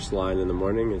going first line in the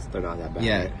morning, they're not that bad.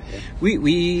 Yeah. Right?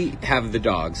 We have the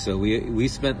dog, so we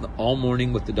spent all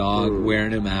morning with the dog,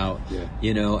 wearing him out,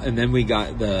 and then we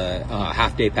got the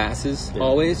half-day passes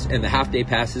always, and the half-day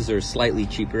passes are slightly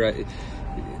cheaper.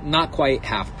 Not quite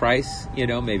half price,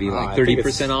 maybe like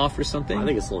 30% off or something. I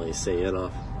think it's only saying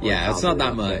off. Yeah, it's not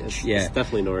that much. It's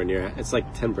definitely nowhere near. It's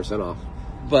like 10% off.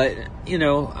 But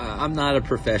I'm not a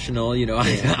professional.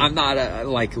 I'm not a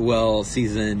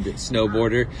well-seasoned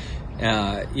snowboarder.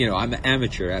 I'm an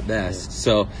amateur at best.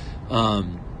 So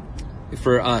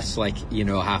for us,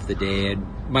 half the day, and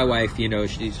my wife,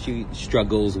 she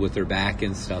struggles with her back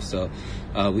and stuff, so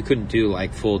we couldn't do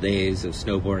full days of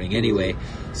snowboarding anyway.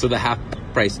 So the half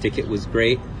price ticket was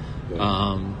great. The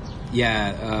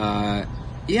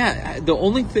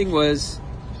only thing was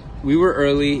we were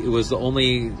early. It was the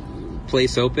only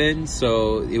place open,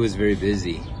 so it was very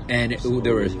busy, and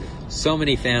there were so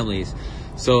many families.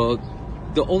 So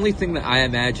the only thing that I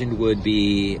imagined would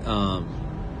be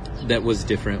that was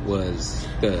different was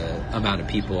the amount of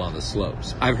people on the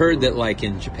slopes. I've heard that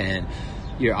in Japan,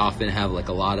 you often have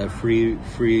a lot of freedom.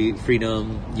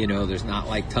 There's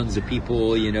not tons of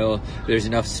people. There's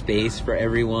enough space for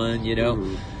everyone.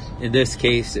 In this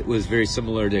case, it was very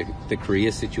similar to the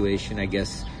Korea situation, I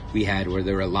guess, we had, where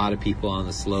there were a lot of people on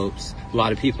the slopes, a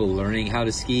lot of people learning how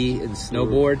to ski and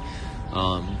snowboard.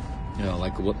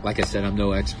 Like I said, I'm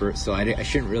no expert, so I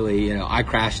shouldn't really, I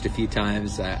crashed a few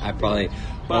times. I probably...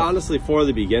 But honestly, for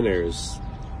the beginners,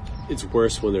 it's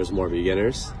worse when there's more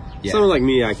beginners. Yeah. Someone like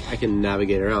me, I can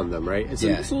navigate around them, right? It's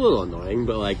a little annoying,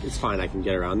 but it's fine. I can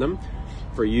get around them.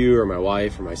 For you or my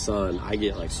wife or my son, I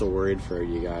get so worried for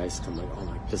you guys.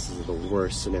 I'm this is the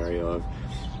worst scenario of,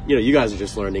 you guys are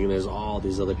just learning and there's all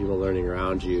these other people learning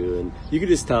around you. And you could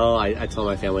just tell, I tell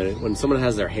my family, when someone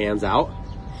has their hands out,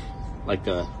 like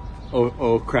the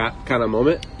oh crap kind of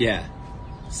moment. Yeah.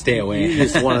 Stay away. You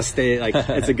just want to stay,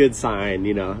 it's a good sign,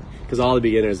 because all the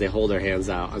beginners, they hold their hands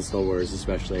out on snowboarders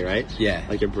especially, right? Yeah.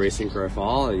 They're bracing for a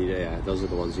fall, and those are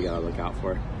the ones you gotta look out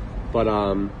for. But,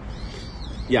 I'm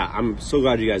so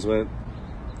glad you guys went.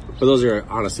 But those are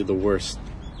honestly the worst.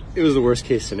 It was the worst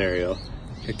case scenario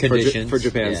conditions for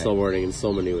Japan snowboarding in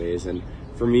so many ways. And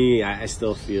for me, I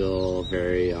still feel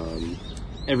very,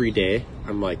 every day,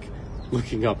 I'm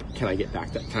looking up, can I get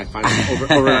back? Can I find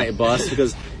an overnight bus?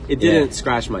 Because it didn't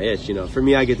scratch my itch, For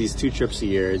me, I get these 2 trips a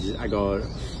year. I go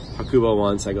Hakuba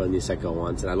once, I go to Niseko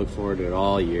once, and I look forward to it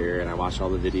all year, and I watch all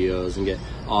the videos and get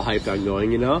all hyped on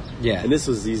going, Yeah. And this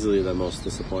was easily the most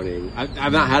disappointing.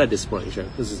 I've not had a disappointing trip.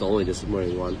 This is the only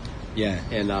disappointing one. Yeah.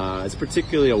 And it's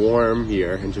particularly a warm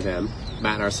year in Japan.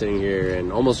 Matt and I are sitting here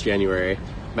in almost January.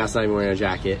 Matt's not even wearing a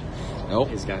jacket. Nope.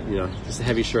 He's got, just a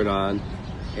heavy shirt on,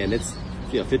 and it's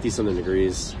 50-something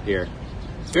degrees here.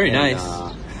 It's very nice.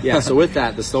 So with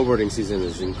that, the snowboarding season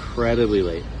is incredibly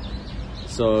late.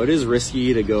 So it is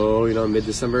risky to go,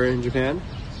 mid-December in Japan.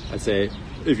 I'd say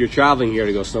if you're traveling here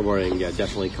to go snowboarding,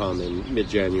 definitely come in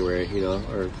mid-January,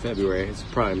 or February. It's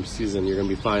prime season. You're going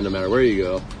to be fine no matter where you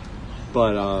go.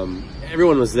 But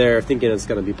everyone was there thinking it's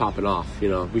going to be popping off.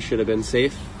 We should have been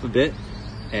safe a bit.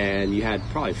 And you had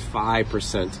probably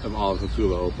 5% of all of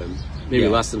Hakuba open. Maybe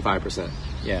less than 5%.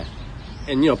 Yeah.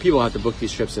 And, people have to book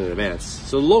these trips in advance.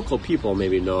 So local people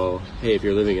maybe know, hey, if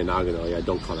you're living in Nagano,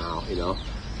 don't come out,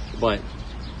 But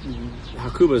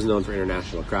Hakuba is known for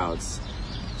international crowds.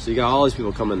 So you got all these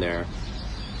people coming there,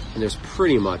 and there's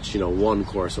pretty much, one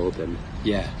course open.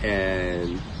 Yeah.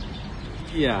 And,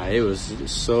 it was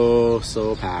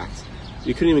so packed.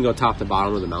 You couldn't even go top to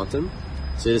bottom of the mountain.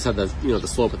 So you just had the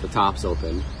slope at the top's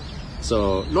open.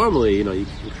 So normally, you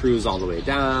can cruise all the way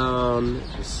down.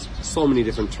 There's so many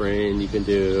different terrain you can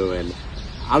do, and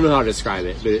I don't know how to describe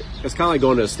it, but it's kind of like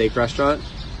going to a steak restaurant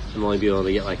and only being able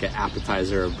to get an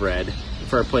appetizer of bread.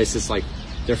 For a place that's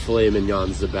their filet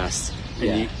mignon's the best,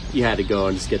 and you had to go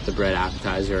and just get the bread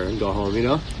appetizer and go home,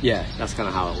 Yeah. That's kind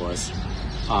of how it was.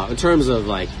 In terms of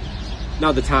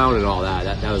now the town and all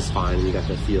that was fine, and you got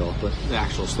the feel, but the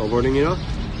actual snowboarding,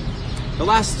 the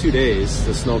last 2 days,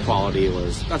 the snow quality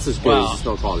that's as good as the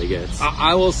snow quality gets.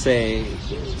 I will say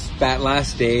that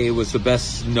last day was the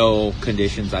best snow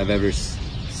conditions I've ever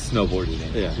snowboarded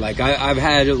in. Yeah. I've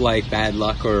had bad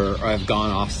luck or I've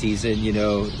gone off season,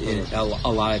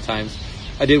 a lot of times.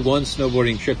 I did one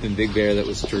snowboarding trip in Big Bear that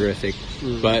was terrific,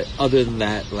 but other than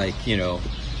that,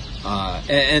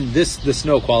 and the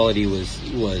snow quality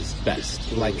was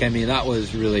best. Like, I mean, that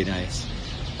was really nice.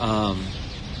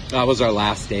 That was our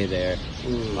last day there.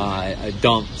 It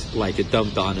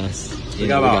dumped on us. We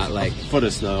got like a foot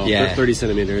of snow, 30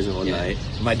 centimeters in one night.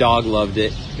 My dog loved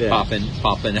it, popping,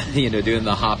 doing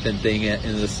the hopping thing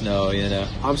in the snow,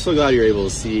 I'm so glad you're able to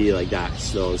see like that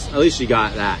snow. At least you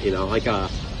got that, like I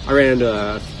ran into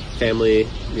a family,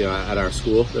 at our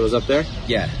school that was up there.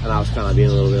 Yeah. And I was kind of being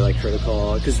a little bit like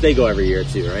critical because they go every year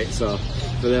too, right? So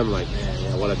for them, like,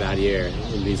 man, what a bad year.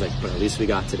 And he's like, but at least we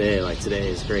got today. Like, today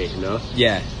is great,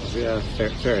 Yeah. Yeah,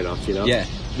 fair enough, Yeah.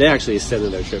 They actually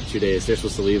extended their trip 2 days. They're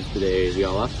supposed to leave the day we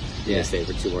all left. Yeah. They stayed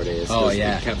for 2 more days. Oh,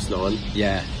 yeah. It kept snowing.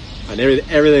 Yeah. And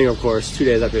everything, of course, 2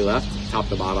 days after we left, top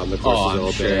to bottom, the course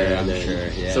was open. I'm sure,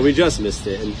 yeah. So we just missed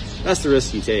it. And that's the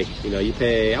risk you take. You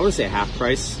pay, I wouldn't say half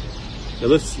price. The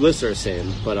lifts are the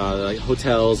same, but like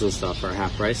hotels and stuff are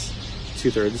half price.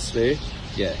 2/3 maybe.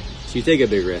 Yeah. So you take a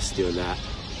big risk doing that.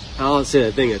 I'll say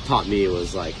the thing that taught me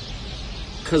was like,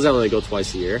 because I only go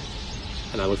twice a year,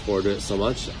 and I look forward to it so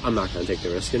much, I'm not going to take the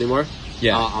risk anymore.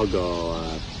 Yeah. I'll go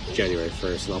January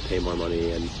 1st, and I'll pay more money.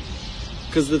 And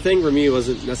because the thing for me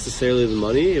wasn't necessarily the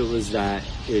money, it was that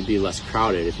it would be less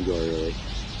crowded if you go early.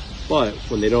 But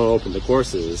when they don't open the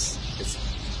courses, it's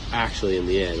actually in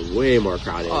the end way more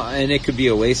crowded. And it could be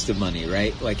a waste of money,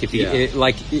 right? Like if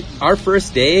our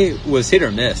first day was hit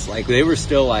or miss. Like they were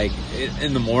still like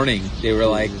in the morning, they were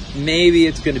like, maybe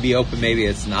it's going to be open, maybe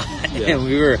it's not. Yeah. And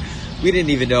we didn't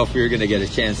even know if we were going to get a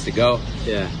chance to go.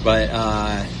 Yeah. But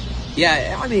I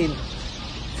mean,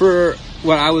 for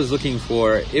what I was looking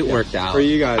for, it worked out. For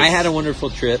you guys, I had a wonderful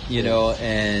trip,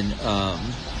 and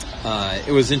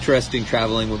it was interesting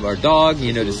traveling with our dog,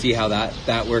 to see how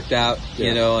that worked out,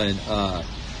 and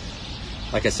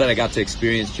like I said, I got to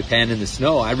experience Japan in the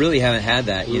snow. I really haven't had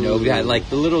that, We had like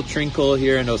the little trinkle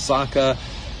here in Osaka.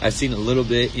 I've seen a little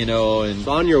bit, and so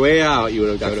on your way out, you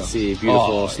would have got to see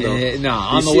beautiful snow.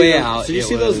 On the way out, so you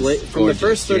see those from the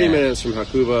first 30 yeah. minutes from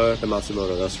Hakuba to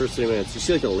Matsumoto. Those first 30 minutes, you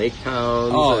see like the lake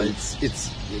towns. Oh, it's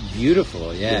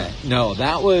beautiful. Yeah. No,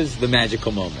 that was the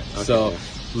magical moment. Okay, so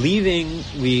leaving,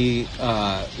 we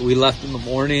left in the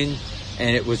morning,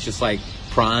 and it was just like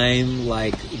prime,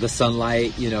 like the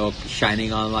sunlight,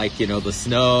 shining on like the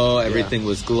snow. Everything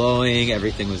was glowing.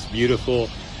 Everything was beautiful.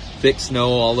 Thick snow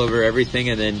all over everything,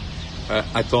 and then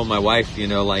I told my wife,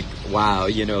 like, wow,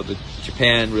 the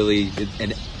Japan really,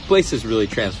 and places really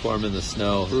transform in the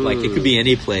snow. Like it could be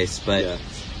any place, but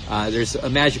there's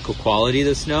a magical quality to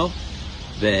the snow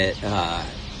that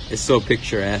is so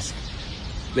picturesque.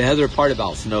 The other part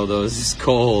about snow, though, is it's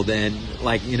cold, and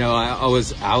like I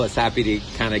was happy to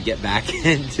kind of get back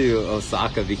into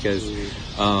Osaka because,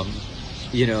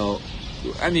 also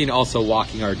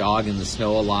walking our dog in the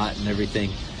snow a lot and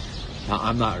everything.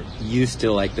 I'm not used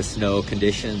to like the snow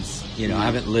conditions. I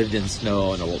haven't lived in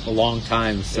snow in a long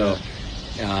time. So,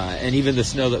 and even the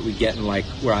snow that we get in like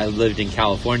where I lived in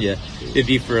California, it'd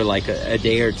be for like a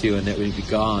day or two and it would be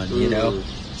gone,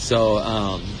 So,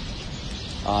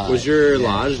 was your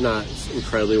lodge not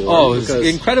incredibly warm? Oh, it was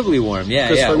incredibly warm. Yeah,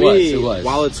 for it was.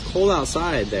 While it's cold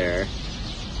outside there,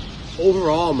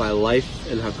 overall my life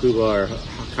in Hakuba or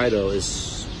Hokkaido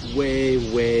is way,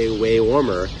 way, way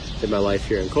warmer than my life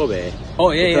here in Kobe.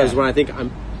 Oh, yeah, because when I think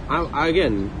I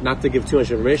again, not to give too much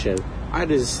information, I had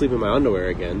to just sleep in my underwear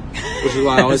again, which is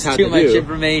what I always had to do. Too much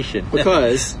information.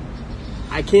 Because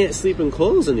I can't sleep in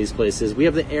clothes in these places. We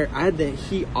have the air. I had the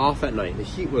heat off at night. The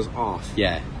heat was off.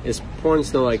 Yeah. It's pouring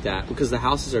snow like that because the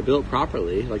houses are built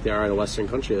properly, like they are in a Western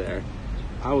country there.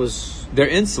 They're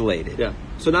insulated. Yeah.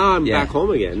 So now I'm back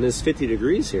home again. It's 50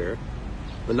 degrees here,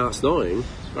 but not snowing.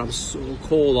 But I'm so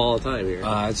cold all the time here.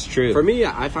 That's true. For me,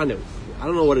 I find it, I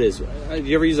don't know what it is. Do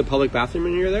you ever use a public bathroom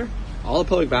when you're there? All the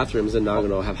public bathrooms in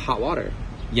Nagano have hot water.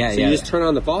 Yeah, so you just turn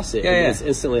on the faucet and it's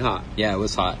instantly hot. Yeah, it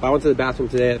was hot. I went to the bathroom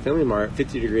today at Family Mart,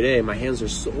 50-degree day. My hands are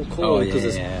so cold because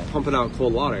it's pumping out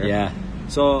cold water. Yeah.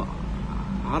 So,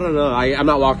 I don't know. I'm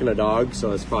not walking a dog,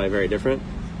 so it's probably very different.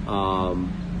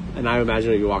 And I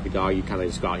imagine if you walk a dog, you kind of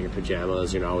just go out in your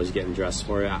pajamas. You're not always getting dressed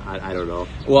for it. I don't know.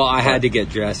 Well, I had to get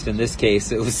dressed. In this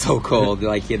case, it was so cold.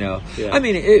 Yeah. Yeah. I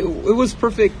mean, it was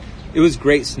perfect. It was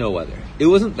great snow weather. It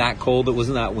wasn't that cold. It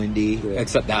wasn't that windy.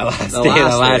 Except that last day.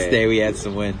 The last day we had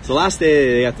some wind. So the last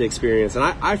day they got the experience. And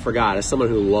I forgot, as someone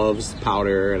who loves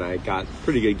powder and I got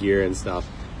pretty good gear and stuff,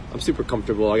 I'm super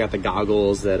comfortable. I got the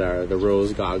goggles that are the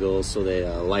rose goggles, so they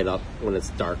light up when it's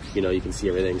dark. You can see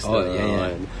everything.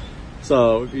 And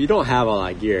so if you don't have all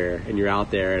that gear and you're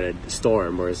out there in a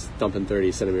storm where it's dumping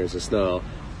 30 centimeters of snow,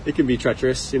 it can be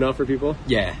treacherous, for people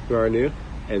who are new.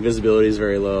 And visibility is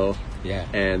very low. Yeah.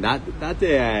 And that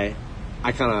day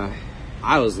I kind of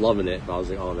I was loving it, but I was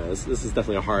like, oh man, this is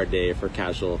definitely a hard day for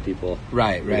casual people.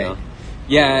 Right. you know?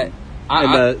 Yeah.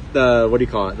 And the what do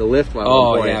you call it? The lift. We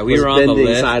were on the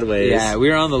lift. Sideways. Yeah, we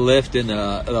were on the lift, and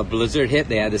the blizzard hit.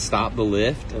 They had to stop the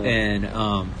lift, and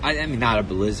I mean, not a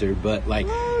blizzard, but like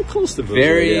close to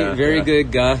blizzard, very good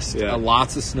gust. Yeah.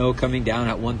 Lots of snow coming down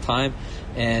at one time,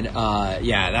 and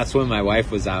that's when my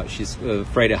wife was out. She's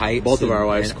afraid of heights. Both of our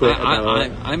wives quit.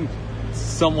 I'm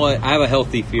somewhat. I have a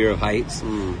healthy fear of heights,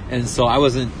 and so I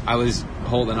was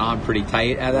holding on pretty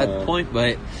tight at that point,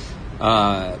 but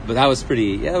that was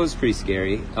pretty. Yeah, it was pretty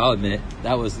scary. I'll admit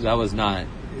that was not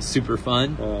super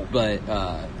fun, but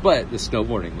the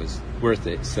snowboarding was worth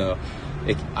it. So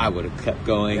I would have kept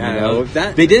going. Yeah,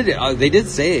 they did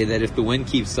say that if the wind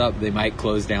keeps up, they might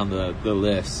close down the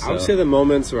lifts. So. I would say the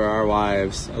moments where I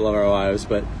love our wives,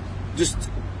 but just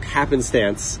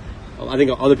happenstance. I think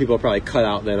other people probably cut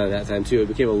out then at that time too. It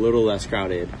became a little less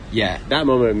crowded. Yeah, that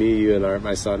moment of me, you, and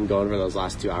my son going for those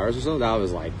last 2 hours or so, that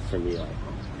was like for me, like.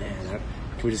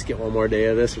 Can we just get one more day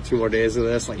of this or 2 more days of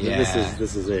this? Like, this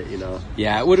is it, you know?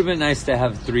 Yeah, it would have been nice to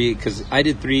have 3, because I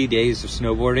did 3 days of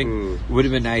snowboarding. It would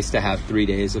have been nice to have 3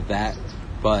 days of that.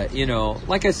 But,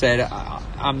 like I said, I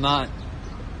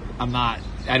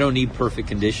don't need perfect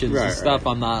conditions and stuff.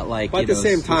 Right. I'm not like, but at the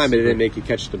same time, it didn't make you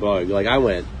catch the bug. Like, I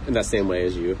went in that same way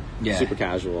as you. Yeah. Super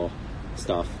casual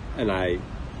stuff. And I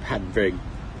had it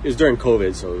was during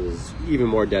COVID, so it was even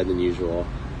more dead than usual.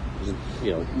 It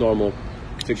was, normal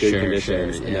to good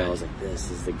conditions, and I was like,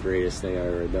 this is the greatest thing I've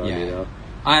ever done, you know?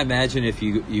 I imagine if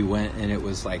you went and it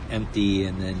was like empty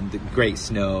and then the great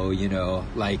snow,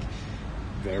 like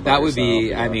that would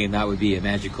be, I mean, that would be a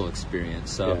magical experience.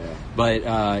 So, but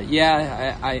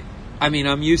I mean,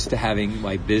 I'm used to having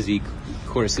like busy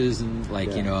courses and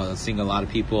like, seeing a lot of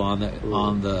people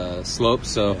on the slopes.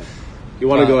 So, you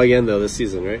want to go again though this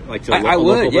season, right? Like to I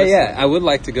would, I would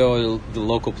like to go to the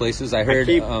local places. I heard.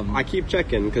 I keep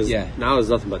checking because now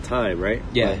is nothing but time, right?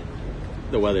 Yeah.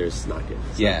 But the weather's not good.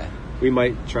 So we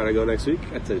might try to go next week.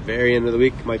 At the very end of the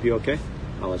week, might be okay.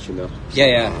 I'll let you know.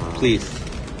 Please,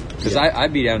 because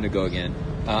I'd be down to go again.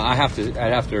 I'd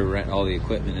have to rent all the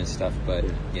equipment and stuff, but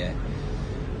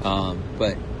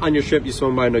but on your trip, you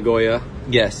swung by Nagoya.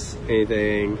 Yes.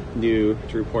 Anything new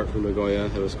to report from Nagoya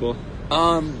that was cool?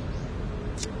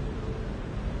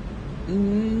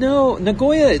 No,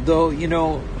 Nagoya, though,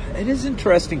 it is an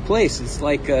interesting place. It's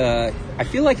like, I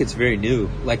feel like it's very new.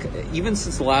 Like, even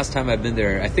since the last time I've been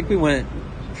there, I think we went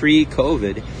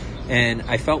pre-COVID, and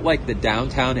I felt like the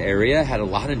downtown area had a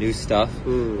lot of new stuff, a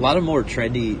lot of more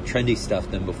trendy stuff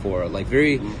than before, like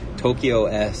very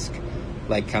Tokyo-esque,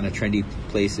 like kind of trendy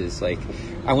places. Like,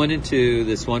 I went into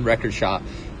this one record shop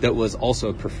that was also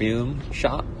a perfume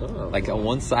shop. Like on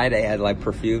one side they had like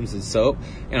perfumes and soap,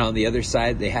 and on the other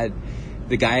side they had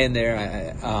the guy in there.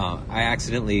 I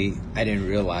didn't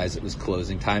realize it was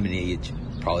closing time, and he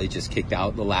probably just kicked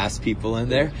out the last people in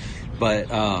there. But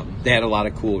they had a lot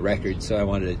of cool records, so I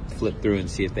wanted to flip through and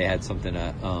see if they had something.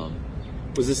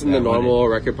 Was this in the normal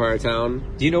record part of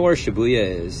town? Do you know where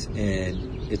Shibuya is?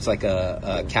 And it's like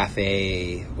a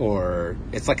cafe, or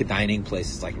it's like a dining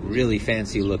place. It's like really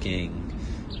fancy looking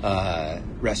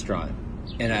restaurant,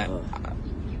 and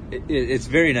it's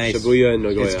very nice. Shibuya in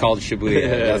Nagoya. It's called Shibuya.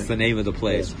 That's the name of the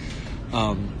place.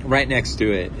 Right next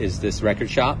to it is this record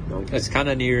shop. Okay. It's kind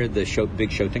of near the big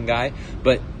Shotengai,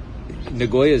 but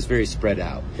Nagoya is very spread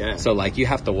out. Yeah. So like you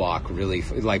have to walk really,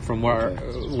 like from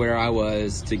where I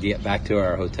was to get back to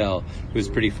our hotel, it was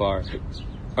pretty far.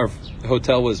 Our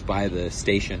hotel was by the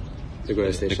station.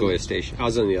 Nagoya Station. I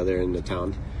was on the other end of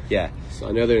town. Yeah. So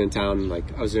on the other end of town, like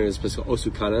I was in this place called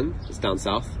Osukanan. It's down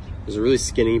south. There's a really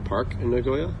skinny park in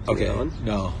Nagoya. Okay.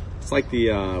 No. It's like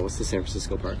the what's the San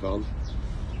Francisco park called?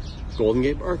 Golden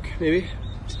Gate Park, maybe.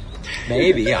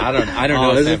 Maybe. Yeah, I don't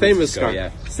know. There's a famous park.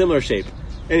 Yeah. Similar shape.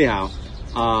 Anyhow.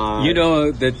 You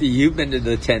know that you've been to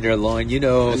the Tenderloin. You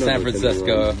know San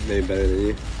Francisco. Maybe better than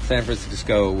you. San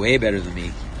Francisco way better than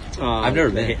me. I've never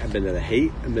been. I've been to the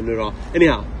Haight. I've been to it all.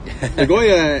 Anyhow,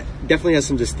 Nagoya definitely has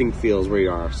some distinct feels where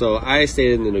you are. So I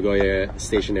stayed in the Nagoya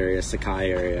station area, Sakai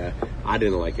area. I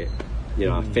didn't like it.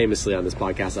 Famously on this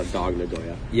podcast, I've dogged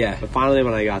Nagoya. Yeah. But finally,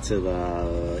 when I got to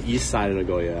the east side of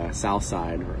Nagoya, south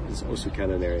side, or this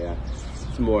Osukanan area,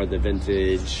 it's more the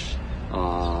vintage,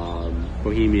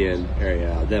 bohemian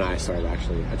area. Then I started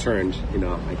I turned,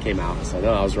 I came out and said,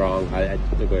 I was wrong.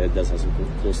 Nagoya does have some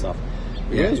cool stuff.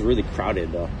 Yeah, it was really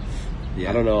crowded though. Yeah.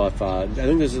 I don't know if I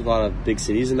think there's a lot of big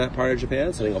cities in that part of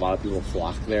Japan, so I think a lot of people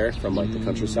flock there from like the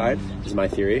countryside. Is my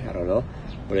theory. I don't know,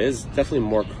 but it is definitely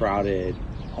more crowded.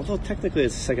 Although technically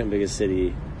it's the second biggest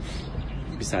city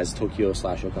besides Tokyo /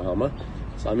 Yokohama,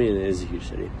 So, I mean, it is a huge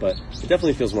city. But it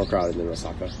definitely feels more crowded than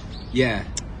Osaka. Yeah.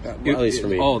 At least for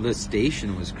me. Oh, the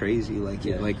station was crazy. Like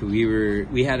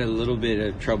we had a little bit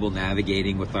of trouble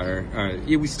navigating with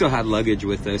we still had luggage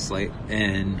with us,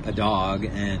 and a dog,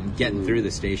 and getting through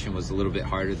the station was a little bit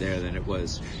harder there than it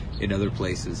was in other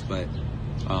places. But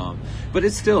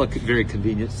it's still a very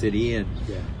convenient city, and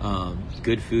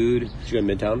good food. Did you go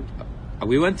to Midtown?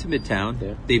 We went to Midtown.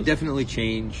 Yeah. They've definitely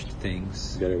changed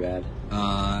things. Good or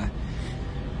bad?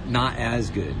 Not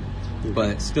as good,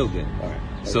 but still good. All right.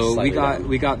 So we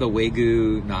got the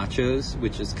Wagyu nachos,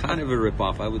 which is kind of a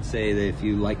ripoff. I would say that if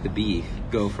you like the beef,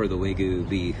 go for the Wagyu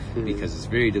beef because it's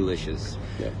very delicious.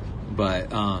 Yeah.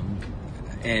 But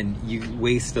and you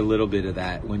waste a little bit of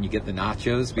that when you get the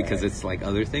nachos because it's like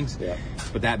other things. Yeah.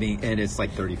 But and it's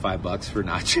like $35 for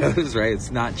nachos, right? It's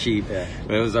not cheap. Yeah.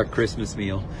 But it was our Christmas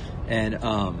meal, and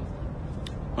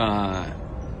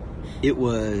it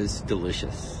was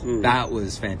delicious. That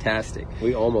was fantastic.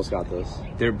 We almost got those.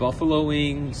 Their buffalo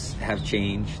wings have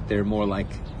changed. They're more like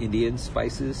Indian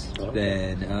spices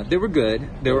than they were good.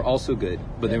 They were also good,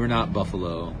 but they were not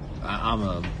buffalo.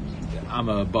 I'm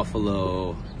a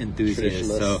buffalo enthusiast,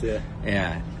 so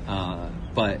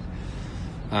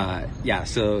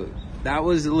so that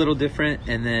was a little different.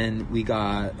 And then we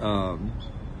got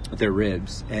their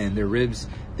ribs, and their ribs.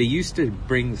 They used to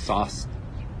bring sauce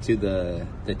to the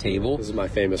table. This is my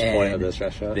famous point of this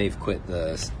restaurant. They've quit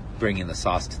bringing the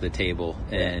sauce to the table,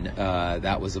 and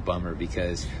that was a bummer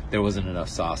because there wasn't enough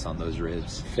sauce on those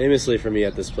ribs. Famously for me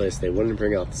at this place, they wouldn't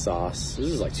bring out the sauce.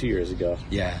 This was like 2 years ago.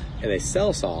 Yeah. And they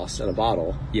sell sauce in a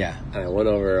bottle. Yeah. And I went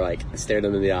over, I stared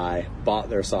them in the eye,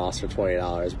 bought their sauce for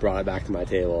 $20, brought it back to my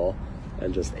table,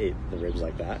 and just ate the ribs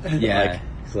like that. Yeah.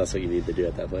 So that's what you need to do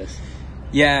at that place.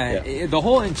 Yeah, the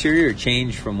whole interior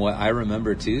changed from what I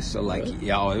remember too. So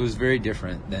it was very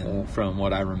different than from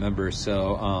what I remember.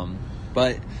 So,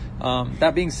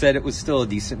 that being said, it was still a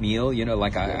decent meal. You know,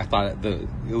 I thought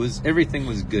everything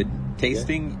was good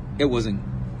tasting. It wasn't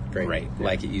great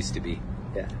like it used to be.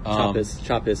 Yeah,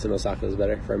 Chop Hits in Osaka is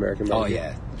better for American barbecue. Oh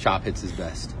yeah, Chop Hits is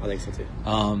best. I think so too.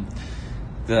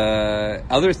 The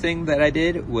other thing that I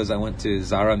did was I went to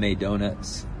Zarame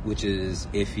Donuts, which is,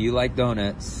 if you like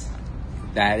donuts,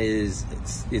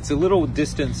 it's a little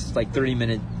distance, like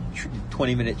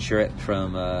 20-minute trip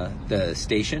from the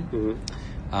station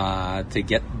to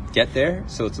get there.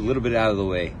 So it's a little bit out of the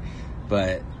way,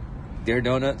 but their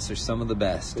donuts are some of the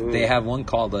best. They have one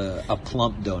called a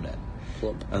plump donut.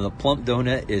 And the plump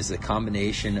donut is a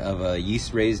combination of a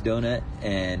yeast-raised donut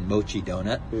and mochi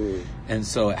donut, and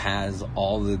so it has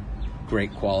all the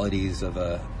great qualities of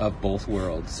both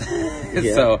worlds.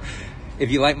 So if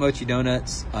you like mochi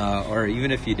donuts, or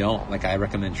even if you don't, I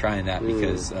recommend trying that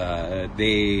because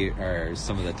they are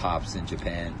some of the tops in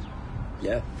Japan.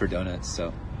 Yeah, for donuts.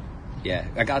 So yeah,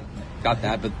 I got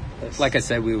that, but like I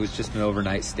said, it was just an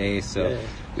overnight stay, so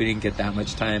we didn't get that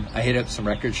much time. I hit up some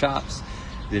record shops.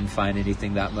 Didn't find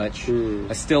anything that much.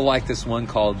 I still like this one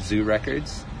called Zoo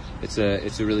Records. It's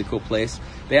a really cool place.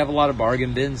 They have a lot of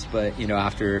bargain bins, but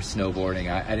after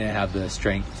snowboarding, I didn't have the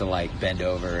strength to bend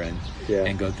over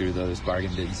and go through those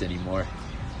bargain bins anymore.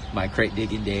 My crate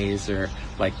digging days are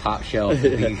top shelf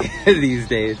these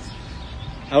days.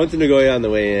 I went to Nagoya on the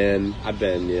way in. I've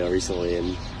been recently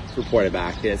and reported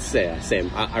back. It's same.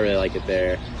 I really like it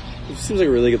there. It seems like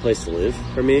a really good place to live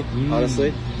for me,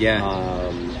 honestly.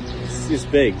 Yeah. It's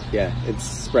big, it's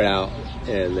spread out,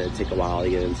 and it'd take a while to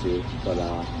get into. But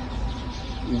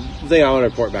the thing I want to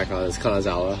report back on is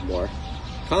Kanazawa more.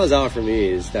 Kanazawa for me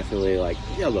is definitely look,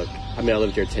 I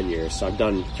lived here 10 years, so I've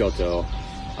done Kyoto,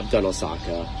 I've done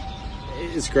Osaka.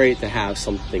 It's great to have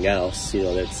something else,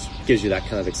 that gives you that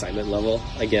kind of excitement level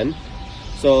again.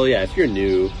 So if you're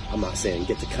new, I'm not saying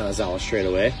get to Kanazawa straight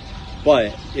away.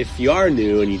 But if you are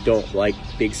new and you don't like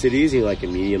big cities, you like a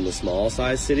medium to small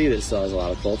size city that still has a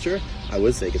lot of culture, I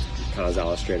would say get to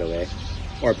Kanazawa straight away.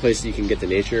 Or a place that you can get the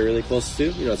nature really close to.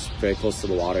 It's very close to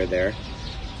the water there.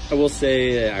 I will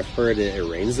say I've heard it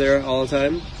rains there all the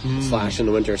time. / in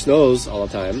the winter snows all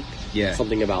the time. Yeah.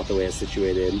 Something about the way it's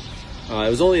situated. It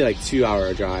was only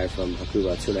 2-hour drive from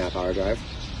Hakuba, 2.5-hour drive.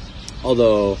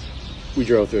 Although we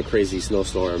drove through a crazy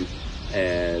snowstorm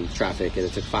and traffic, and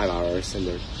it took 5 hours, and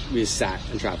we just sat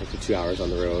in traffic for 2 hours on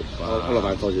the road. Wow. I don't know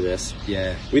if I told you this.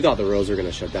 Yeah. We thought the roads were going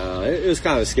to shut down. It was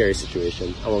kind of a scary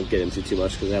situation. I won't get into too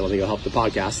much because I don't think it'll help the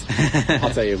podcast. I'll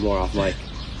tell you more off mic.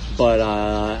 But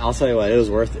I'll tell you what, it was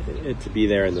worth it to be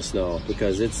there in the snow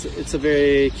because it's a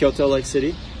very Kyoto-like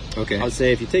city. Okay. I would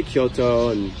say if you take Kyoto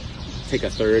and take a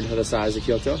third of the size of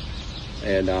Kyoto,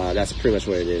 and that's pretty much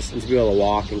what it is. And to be able to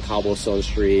walk in cobblestone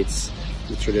streets,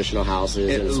 the traditional houses,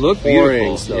 it and looked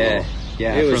beautiful. Snow.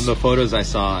 Yeah, from the photos I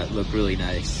saw, it looked really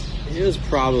nice. It was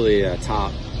probably a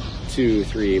top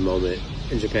 2-3 moment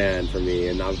in Japan for me,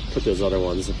 and I'll put those other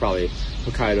ones, probably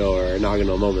Hokkaido or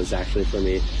Nagano moments actually for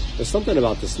me. There's something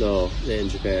about the snow in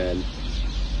Japan.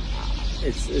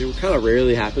 It kind of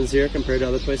rarely happens here compared to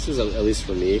other places, at least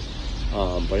for me.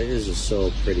 But it is just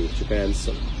so pretty. Japan's,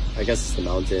 I guess it's the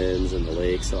mountains and the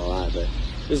lakes and all that, but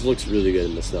this looks really good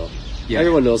in the snow. Yeah.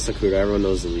 Everyone knows Sakura, everyone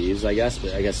knows the leaves, I guess,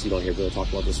 but I guess you don't hear people talk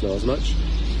about the snow as much.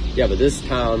 Yeah, but this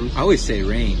town... I always say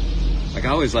rain. Like, I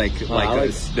always like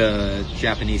the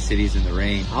Japanese cities in the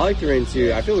rain. I like the rain,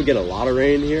 too. I feel we get a lot of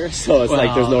rain here, so it's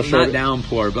like there's no shortage. Not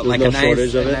downpour, but like a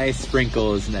nice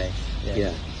sprinkle is nice.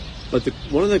 Yeah. But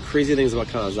one of the crazy things about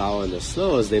Kanazawa and the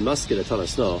snow is they must get a ton of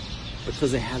snow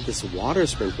because they have this water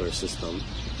sprinkler system.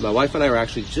 My wife and I were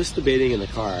actually just debating in the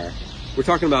car. We're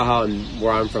talking about how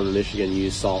where I'm from in Michigan, you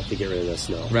use salt to get rid of the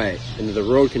snow. Right. And the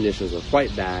road conditions were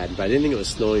quite bad, but I didn't think it was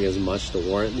snowing as much to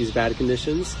warrant these bad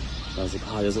conditions. I was like,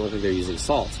 it doesn't look like they're using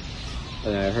salt.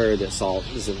 And I heard that salt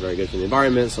isn't very good for the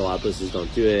environment, so a lot of places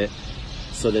don't do it.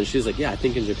 So then she was like, I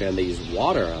think in Japan they use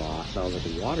water a lot. And I was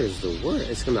like, water is the worst.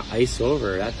 It's going to ice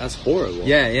over. That's horrible.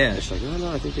 Yeah. And she's like,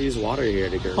 no, I think they use water here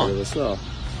to get rid of the snow.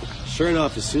 Sure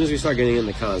enough, as soon as we start getting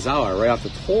into Kanazawa, right off the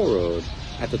toll road,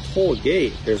 at the toll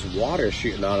gate, there's water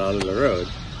shooting out onto the road.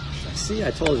 She's like, see,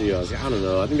 I told you. I was like, I don't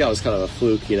know. I think that was kind of a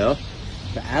fluke,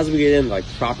 But as we get in, like,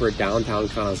 proper downtown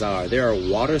Kanazawa, there are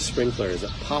water sprinklers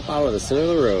that pop out of the center of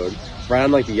the road, right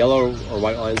on, like, the yellow or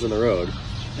white lines on the road,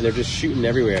 and they're just shooting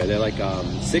everywhere. They're like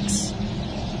there's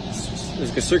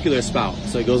like a circular spout,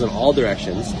 so it goes in all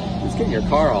directions. It's getting your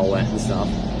car all wet and stuff.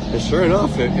 And sure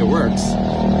enough, it works.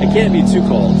 It can't be too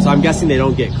cold, so I'm guessing they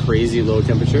don't get crazy low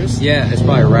temperatures. Yeah. It's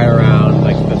probably right around,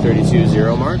 like, the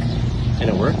 32-0 mark, and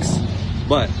it works.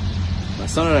 But my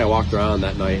son and I walked around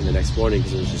that night and the next morning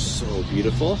because it was just so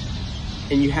beautiful.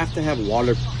 And you have to have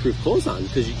waterproof clothes on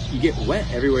because you get wet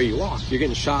everywhere you walk. You're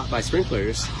getting shot by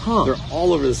sprinklers. They're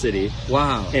all over the city.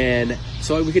 Wow. And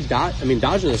so we could dodging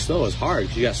the snow is hard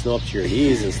because you got snow up to your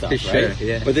knees and stuff, sure, right?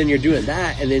 Yeah. But then you're doing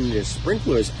that, and then there's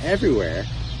sprinklers everywhere.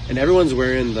 And everyone's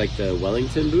wearing, like, the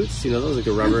Wellington boots. Those, like,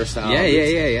 the rubber style boots.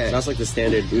 Yeah. So that's, like, the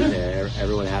standard boot there.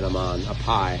 Everyone had them on up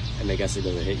high, and I guess it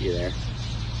doesn't hit you there.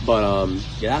 But,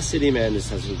 that city, man, just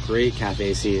has a great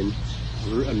cafe scene.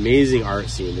 Amazing art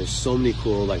scene. There's so many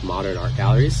cool, like, modern art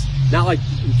galleries. Not like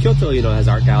Kyoto, has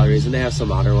art galleries, and they have some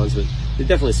modern ones, but they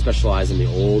definitely specialize in the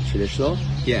old traditional.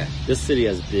 Yeah. This city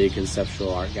has big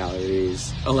conceptual art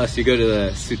galleries. Unless you go to the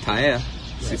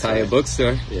Tsutaya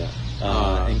bookstore.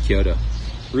 Yeah. In Kyoto.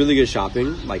 Really good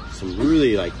shopping. Like, some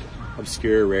really, like,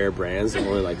 obscure, rare brands that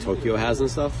only, like, Tokyo has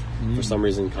and stuff. For some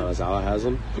reason, Kanazawa has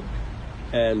them.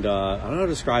 And I don't know how to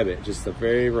describe it. Just a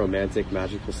very romantic,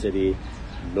 magical city.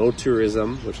 No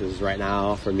tourism, which is right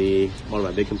now, for me, one of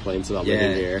my big complaints about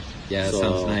living here. Yeah, that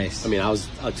sounds nice. I mean, I was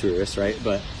a tourist, right?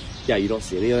 But, yeah, you don't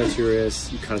see any other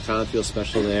tourists. You kind of feel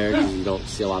special there because you don't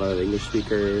see a lot of English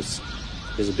speakers.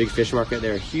 There's a big fish market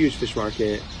there, a huge fish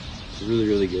market. Really,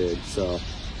 really good. So,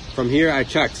 from here, I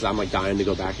checked because I'm, like, dying to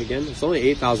go back again. It's only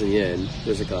 8,000 yen.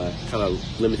 There's, like, a kind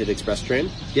of limited express train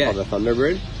called the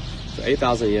Thunderbird. So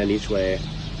 8,000 yen each way.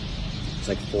 It's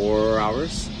like 4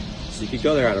 hours. So you could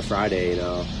go there on a Friday,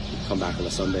 come back on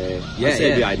a Sunday. I'd say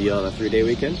it'd be ideal on a 3-day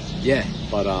weekend. Yeah.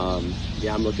 But,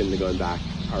 I'm looking to going back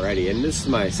already. And this is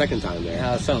my second time there.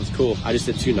 Yeah, that sounds cool. I just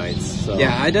did 2 nights. So.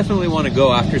 Yeah, I definitely want to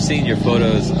go. After seeing your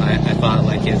photos, I thought,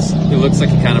 like, it looks like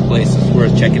a kind of place that's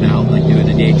worth checking out, like doing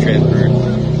a day trip or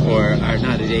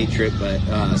not a day trip,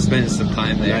 but spending some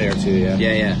time there. A night or two, yeah.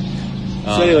 Yeah.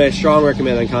 So anyway, strong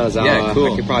recommend on Kanazawa. Yeah,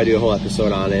 cool. I could probably do a whole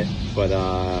episode on it, but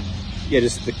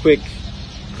just the quick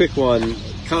one.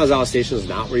 Kanazawa Station is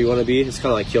not where you want to be. It's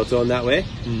kind of like Kyoto in that way.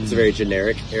 It's a very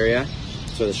generic area.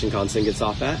 That's where the Shinkansen gets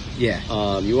off at.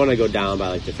 Yeah. You want to go down by,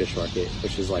 like, the fish market,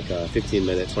 which is like a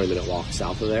 15-minute, 20-minute walk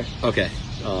south of there. Okay.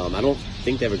 I don't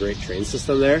think they have a great train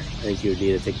system there. I think you would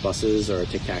need to take buses or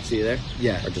take taxi there.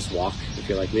 Yeah. Or just walk if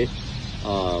you're like me.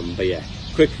 But yeah,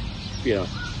 quick,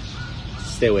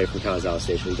 stay away from Kanazawa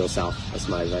Station. Go south. That's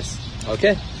my advice.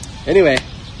 Okay. Anyway,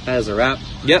 that is a wrap.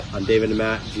 Yep. I'm David and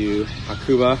Matt. Do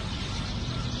Hakuba.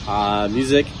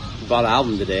 Music. Bought an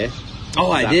album today. Oh,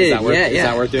 I did. Is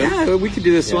that worth doing? Yeah, we could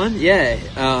do this one.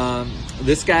 Yeah.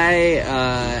 This guy,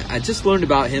 I just learned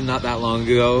about him not that long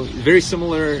ago. Very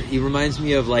similar. He reminds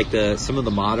me of, like, some of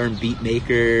the modern beat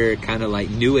maker, kind of like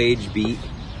new age beat.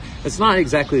 It's not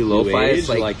exactly lo-fi. It's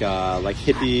like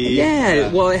hippie.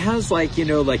 Yeah. Well, it has, like,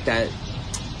 like that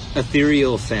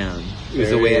ethereal sound. Is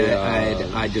the way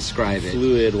I'd describe it.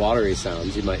 Fluid, watery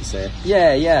sounds, you might say.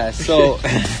 Yeah. So,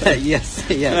 yes.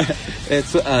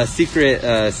 It's a secret.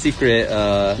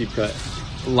 Deep cut.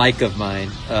 like of mine.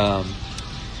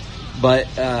 But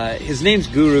his name's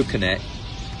Guru Connect,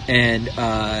 and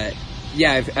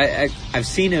I've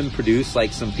seen him produce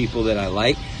like some people that I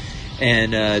like.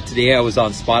 And today I was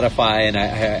on Spotify and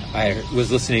I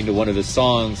was listening to one of his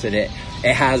songs, and it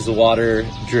has the water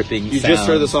dripping. You sound. just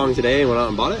heard the song today and went out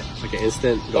and bought it? Like an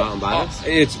instant go out and buy it?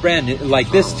 It's brand new. Like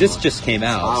this just came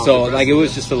out. Wow, so like it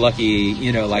was just a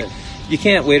lucky, like you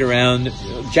can't wait around.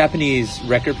 Japanese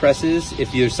record presses,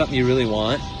 if there's something you really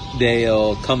want,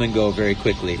 they'll come and go very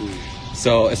quickly.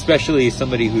 So especially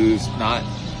somebody who's not,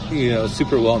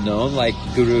 super well known like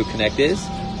Guru Connect is.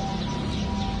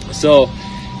 So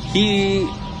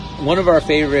one of our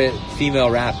favorite female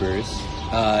rappers,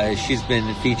 she's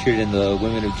been featured in the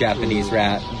Women of Japanese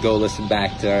Rap. Go listen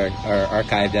back to our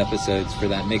archived episodes for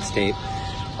that mixtape.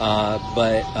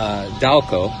 But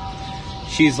Dalko,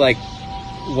 she's like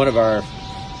one of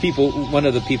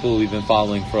the people we've been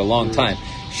following for a long time.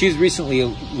 She's recently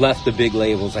left the big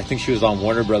labels. I think she was on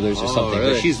Warner Brothers or something,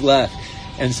 really? but she's left.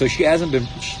 And so she hasn't been,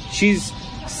 she's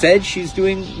said she's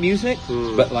doing music,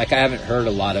 but like I haven't heard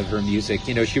a lot of her music.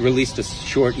 She released a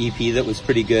short EP that was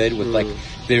pretty good with like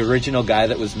the original guy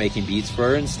that was making beats for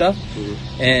her and stuff.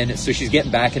 And so she's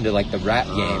getting back into like the rap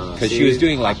game because she was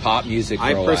doing like pop music for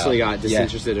a while. I personally got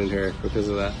disinterested in her because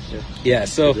of that. Yeah,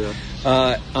 so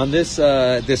on this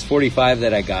 45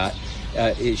 that I got,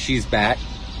 she's back.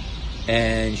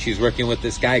 And she's working with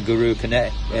this guy, Guru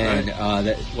Connect, and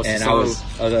What's the song?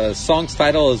 The song's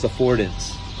title is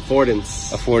Affordance.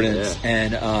 Affordance.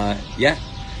 And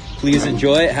please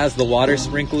enjoy it. It has the water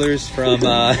sprinklers from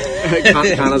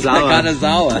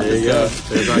Kanazawa. There you go.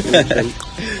 There's our connection.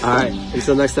 All right.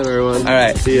 Until next time, everyone. All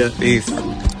right. See ya. Peace.「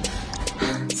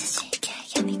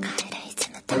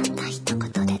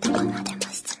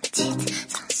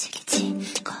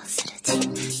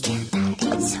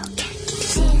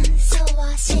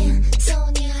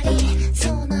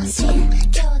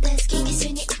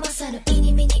日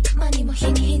に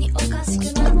日に日におかしく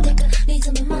なってく